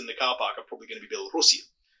plates in the car park are probably going to be Belarusian.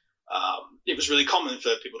 It was really common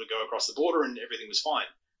for people to go across the border and everything was fine.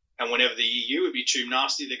 And whenever the EU would be too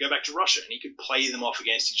nasty, they'd go back to Russia, and he could play them off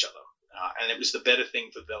against each other. And it was the better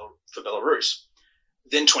thing for Belarus.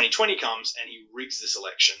 Then 2020 comes, and he rigs this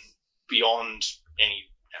election beyond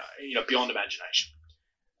beyond imagination.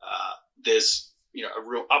 There's a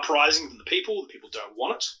real uprising from the people. The people don't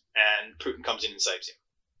want it, and Putin comes in and saves him.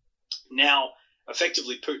 Now,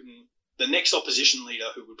 effectively, Putin, the next opposition leader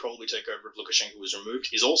who would probably take over if Lukashenko was removed,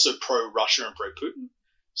 is also pro-Russia and pro-Putin.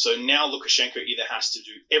 So now Lukashenko either has to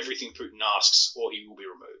do everything Putin asks, or he will be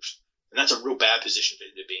removed. And that's a real bad position for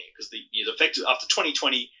him to be in, because after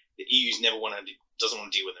 2020, the EU doesn't want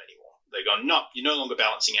to deal with it anymore. They go, no, you're no longer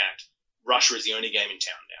balancing act. Russia is the only game in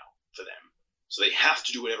town now for them. So they have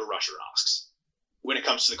to do whatever Russia asks. When it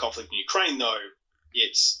comes to the conflict in Ukraine, though,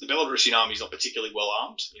 the Belarusian army is not particularly well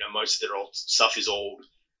armed. Most of their old stuff is old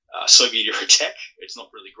Soviet-era tech. It's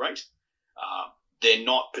not really great. They're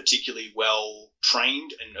not particularly well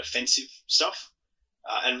trained in offensive stuff.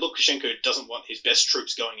 And Lukashenko doesn't want his best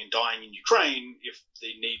troops going and dying in Ukraine if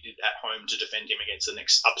they need it at home to defend him against the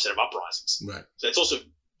next upset of uprisings. Right. So it's also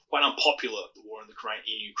quite unpopular, the war in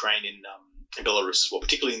Ukraine in Belarus as well,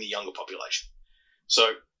 particularly in the younger population.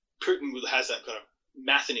 So Putin has that kind of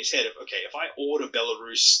math in his head of, okay, if I order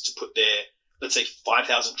Belarus to put their, let's say,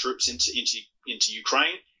 5,000 troops into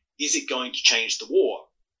Ukraine, is it going to change the war?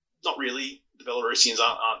 Not really. The Belarusians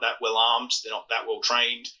aren't that well armed. They're not that well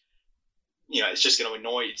trained. It's just going to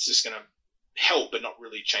annoy. It's just going to help, but not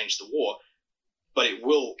really change the war. But it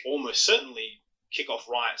will almost certainly kick off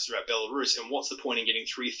riots throughout Belarus. And what's the point in getting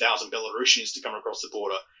 3,000 Belarusians to come across the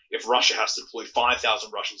border if Russia has to deploy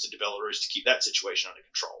 5,000 Russians into Belarus to keep that situation under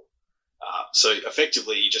control? So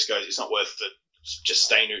effectively, he just goes, it's not worth it. Just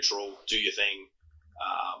stay neutral, do your thing,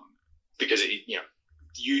 because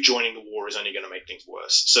you joining the war is only going to make things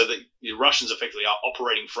worse. So the Russians effectively are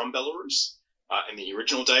operating from Belarus. In the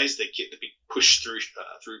original days, the big push through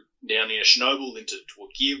down near Chernobyl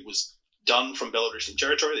toward Kiev was done from Belarusian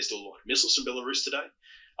territory. They still launch missiles from Belarus today,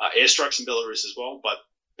 airstrikes in Belarus as well. But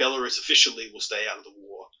Belarus officially will stay out of the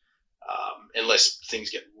war unless things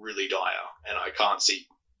get really dire. And I can't see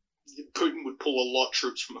Putin would pull a lot of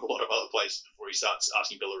troops from a lot of other places before he starts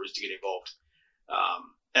asking Belarus to get involved.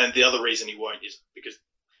 And the other reason he won't is because,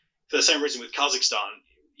 for the same reason with Kazakhstan,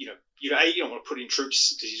 you don't want to put in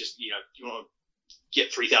troops because you want to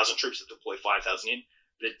get 3,000 troops to deploy 5,000 in,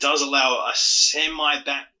 but it does allow a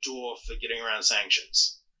semi-back door for getting around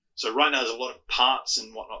sanctions. So right now there's a lot of parts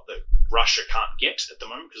and whatnot that Russia can't get at the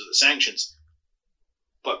moment because of the sanctions,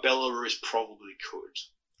 but Belarus probably could.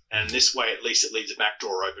 And this way, at least it leaves a back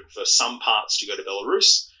door open for some parts to go to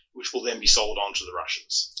Belarus, which will then be sold on to the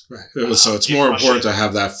Russians. Right. So it's more important to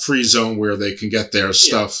have that free zone where they can get their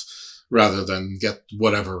stuff rather than get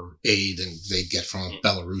whatever aid and they get from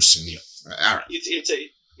Belarus. And all right.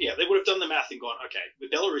 They would have done the math and gone, okay,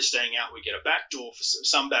 with Belarus staying out, we get a backdoor for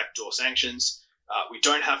some backdoor sanctions. We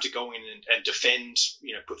don't have to go in and defend,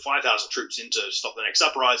 put 5,000 troops in to stop the next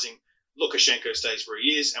uprising. Lukashenko stays where he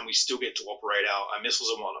is, and we still get to operate our missiles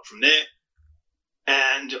and whatnot from there.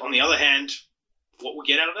 And on the other hand, what we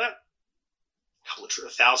get out of that? A couple of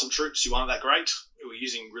 1,000 troops who aren't that great, who are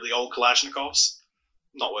using really old Kalashnikovs.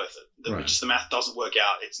 Not worth it. Right. Just the math doesn't work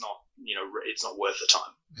out. It's not, it's not worth the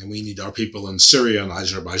time. And we need our people in Syria and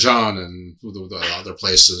Azerbaijan and the other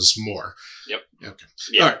places more. Yep. Okay.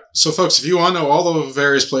 Yep. All right. So, folks, if you want to know all the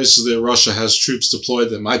various places that Russia has troops deployed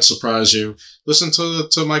that might surprise you, listen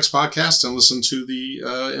to Mike's podcast and listen to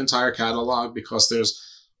the entire catalog, because there's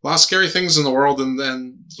a lot of scary things in the world, and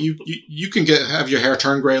then you can have your hair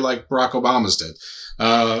turn gray like Barack Obama's did.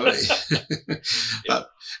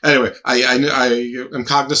 Anyway, I am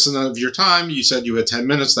cognizant of your time. You said you had 10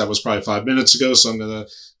 minutes. That was probably 5 minutes ago. So I'm going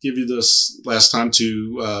to give you this last time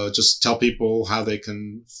to just tell people how they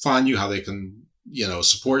can find you, how they can,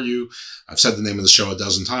 support you. I've said the name of the show a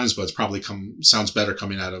dozen times, but it's probably sounds better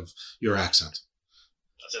coming out of your accent.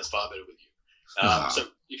 That sounds far better with you. So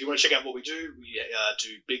if you want to check out what we do do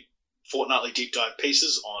big fortnightly deep dive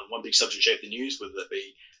pieces on one big subject shaped the news, whether that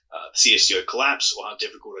be the CSTO collapse or how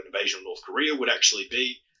difficult an invasion of North Korea would actually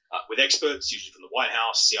be, with experts, usually from the White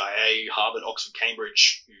House, CIA, Harvard, Oxford,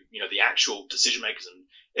 Cambridge, the actual decision makers and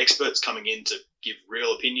experts coming in to give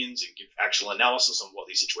real opinions and give actual analysis on what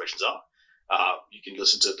these situations are. You can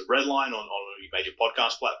listen to The Red Line on your major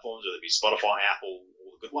podcast platforms, whether it be Spotify, Apple,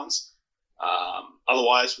 all the good ones.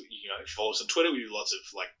 Otherwise, if you follow us on Twitter, we do lots of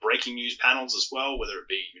breaking news panels as well, whether it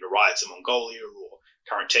be riots in Mongolia or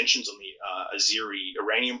current tensions on the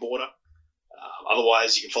Azeri-Iranian border.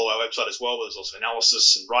 Otherwise, you can follow our website as well, where there's lots of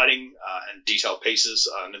analysis and writing and detailed pieces.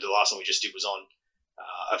 And the last one we just did was on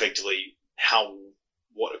effectively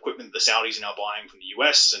what equipment the Saudis are now buying from the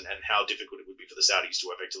US and how difficult it would be for the Saudis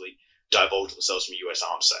to effectively divulge themselves from US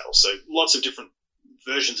arms sales. So lots of different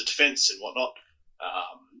versions of defense and whatnot.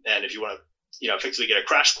 And if you want to, effectively get a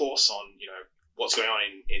crash course on, what's going on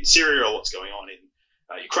in Syria or what's going on in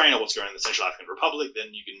Ukraine or what's going on in the Central African Republic,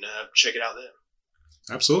 then you can check it out there.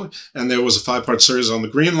 Absolutely. And there was a 5-part series on the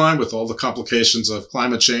Green Line with all the complications of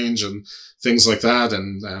climate change and things like that.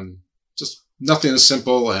 And just nothing is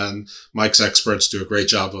simple. And Mike's experts do a great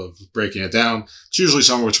job of breaking it down. It's usually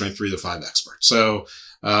somewhere between 3 to 5 experts. So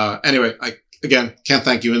anyway, again, can't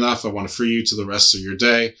thank you enough. I want to free you to the rest of your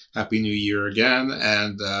day. Happy New Year again.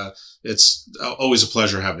 And it's always a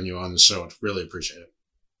pleasure having you on the show. I really appreciate it.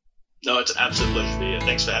 No, it's an absolute pleasure to be here.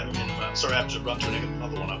 Thanks for having me. And sorry, I have to run to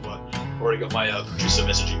another one. I've already got my producer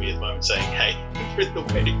messaging me at the moment saying, hey, we're in the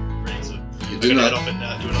waiting room. So I'm going to head off and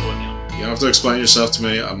do another one now. You don't have to explain yourself to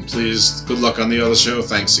me. I'm pleased. Good luck on the other show.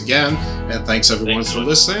 Thanks again. And thanks everyone for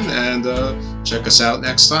listening. And check us out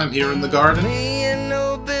next time here in the garden. Me and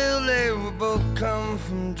no Billy, we both come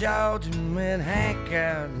from Georgia. Met Hank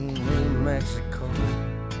out in New Mexico.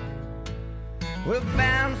 We're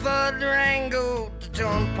bound for Durango to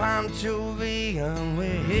join Pancho Villa, and we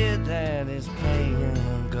hear that it's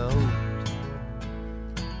paying gold.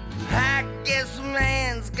 I guess a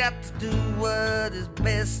man's got to do what is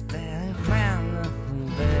best, and I found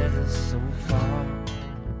nothing better so far.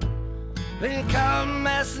 Been called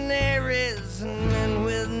mercenaries and men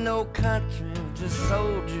with no country, just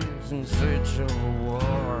soldiers in search of a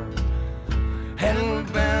war. And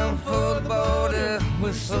we're bound for the border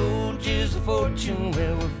with soldiers of fortune,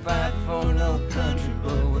 where we fight for no country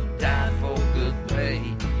but we die for good pay.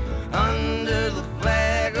 Under the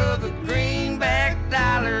flag of the greenback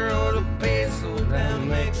dollar or the peso down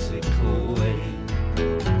Mexico way.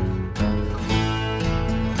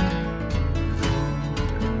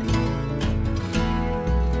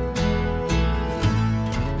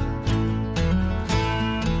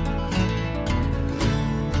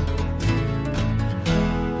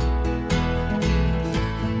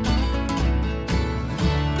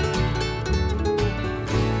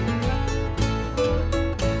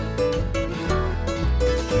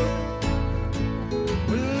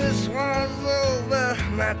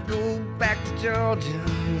 I'd go back to Georgia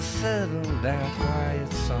and settle down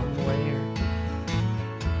quiet somewhere.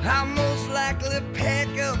 I'll most likely pack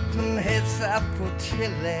up and head south for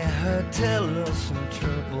Chile, or tell us some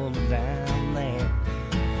trouble down there.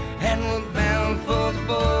 And we're bound for the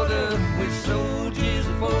border with soldiers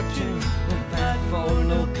of fortune. We fight for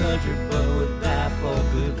no country, but we die for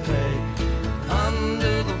good pay.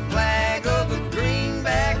 Under the flag of the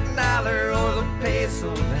greenback dollar or the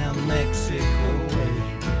peso down Mexico way.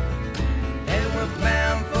 We're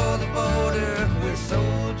bound for the border with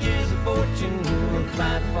soldiers of fortune who will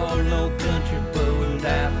fight for no country but will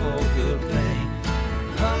die for good pay.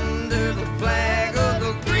 Under the flag of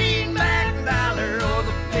the greenback dollar or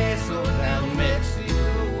the peso down Mexico.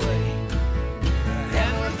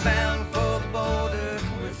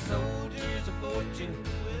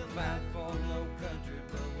 We'll fight for no country,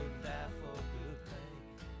 but we'll die for good pay.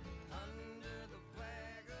 Under the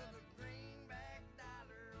flag of the greenback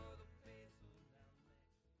dollar or the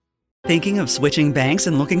Thinking of switching banks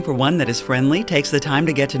and looking for one that is friendly, takes the time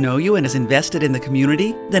to get to know you, and is invested in the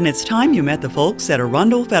community? Then it's time you met the folks at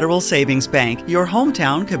Arundel Federal Savings Bank, your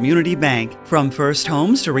hometown community bank. From first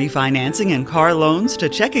homes to refinancing and car loans to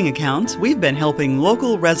checking accounts, we've been helping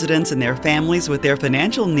local residents and their families with their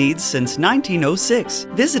financial needs since 1906.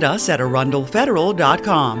 Visit us at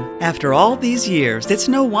arundelfederal.com. After all these years, it's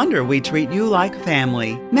no wonder we treat you like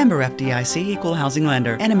family. Member FDIC, Equal Housing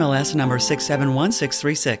Lender, NMLS number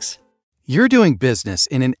 671636. You're doing business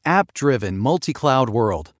in an app-driven, multi-cloud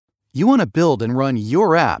world. You want to build and run your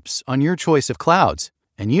apps on your choice of clouds,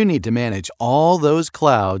 and you need to manage all those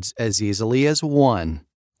clouds as easily as one.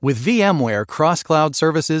 With VMware Cross-Cloud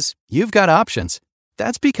Services, you've got options.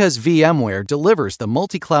 That's because VMware delivers the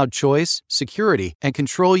multi-cloud choice, security, and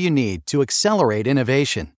control you need to accelerate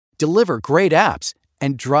innovation, deliver great apps,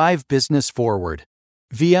 and drive business forward.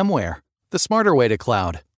 VMware, the smarter way to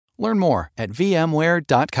cloud. Learn more at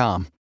vmware.com.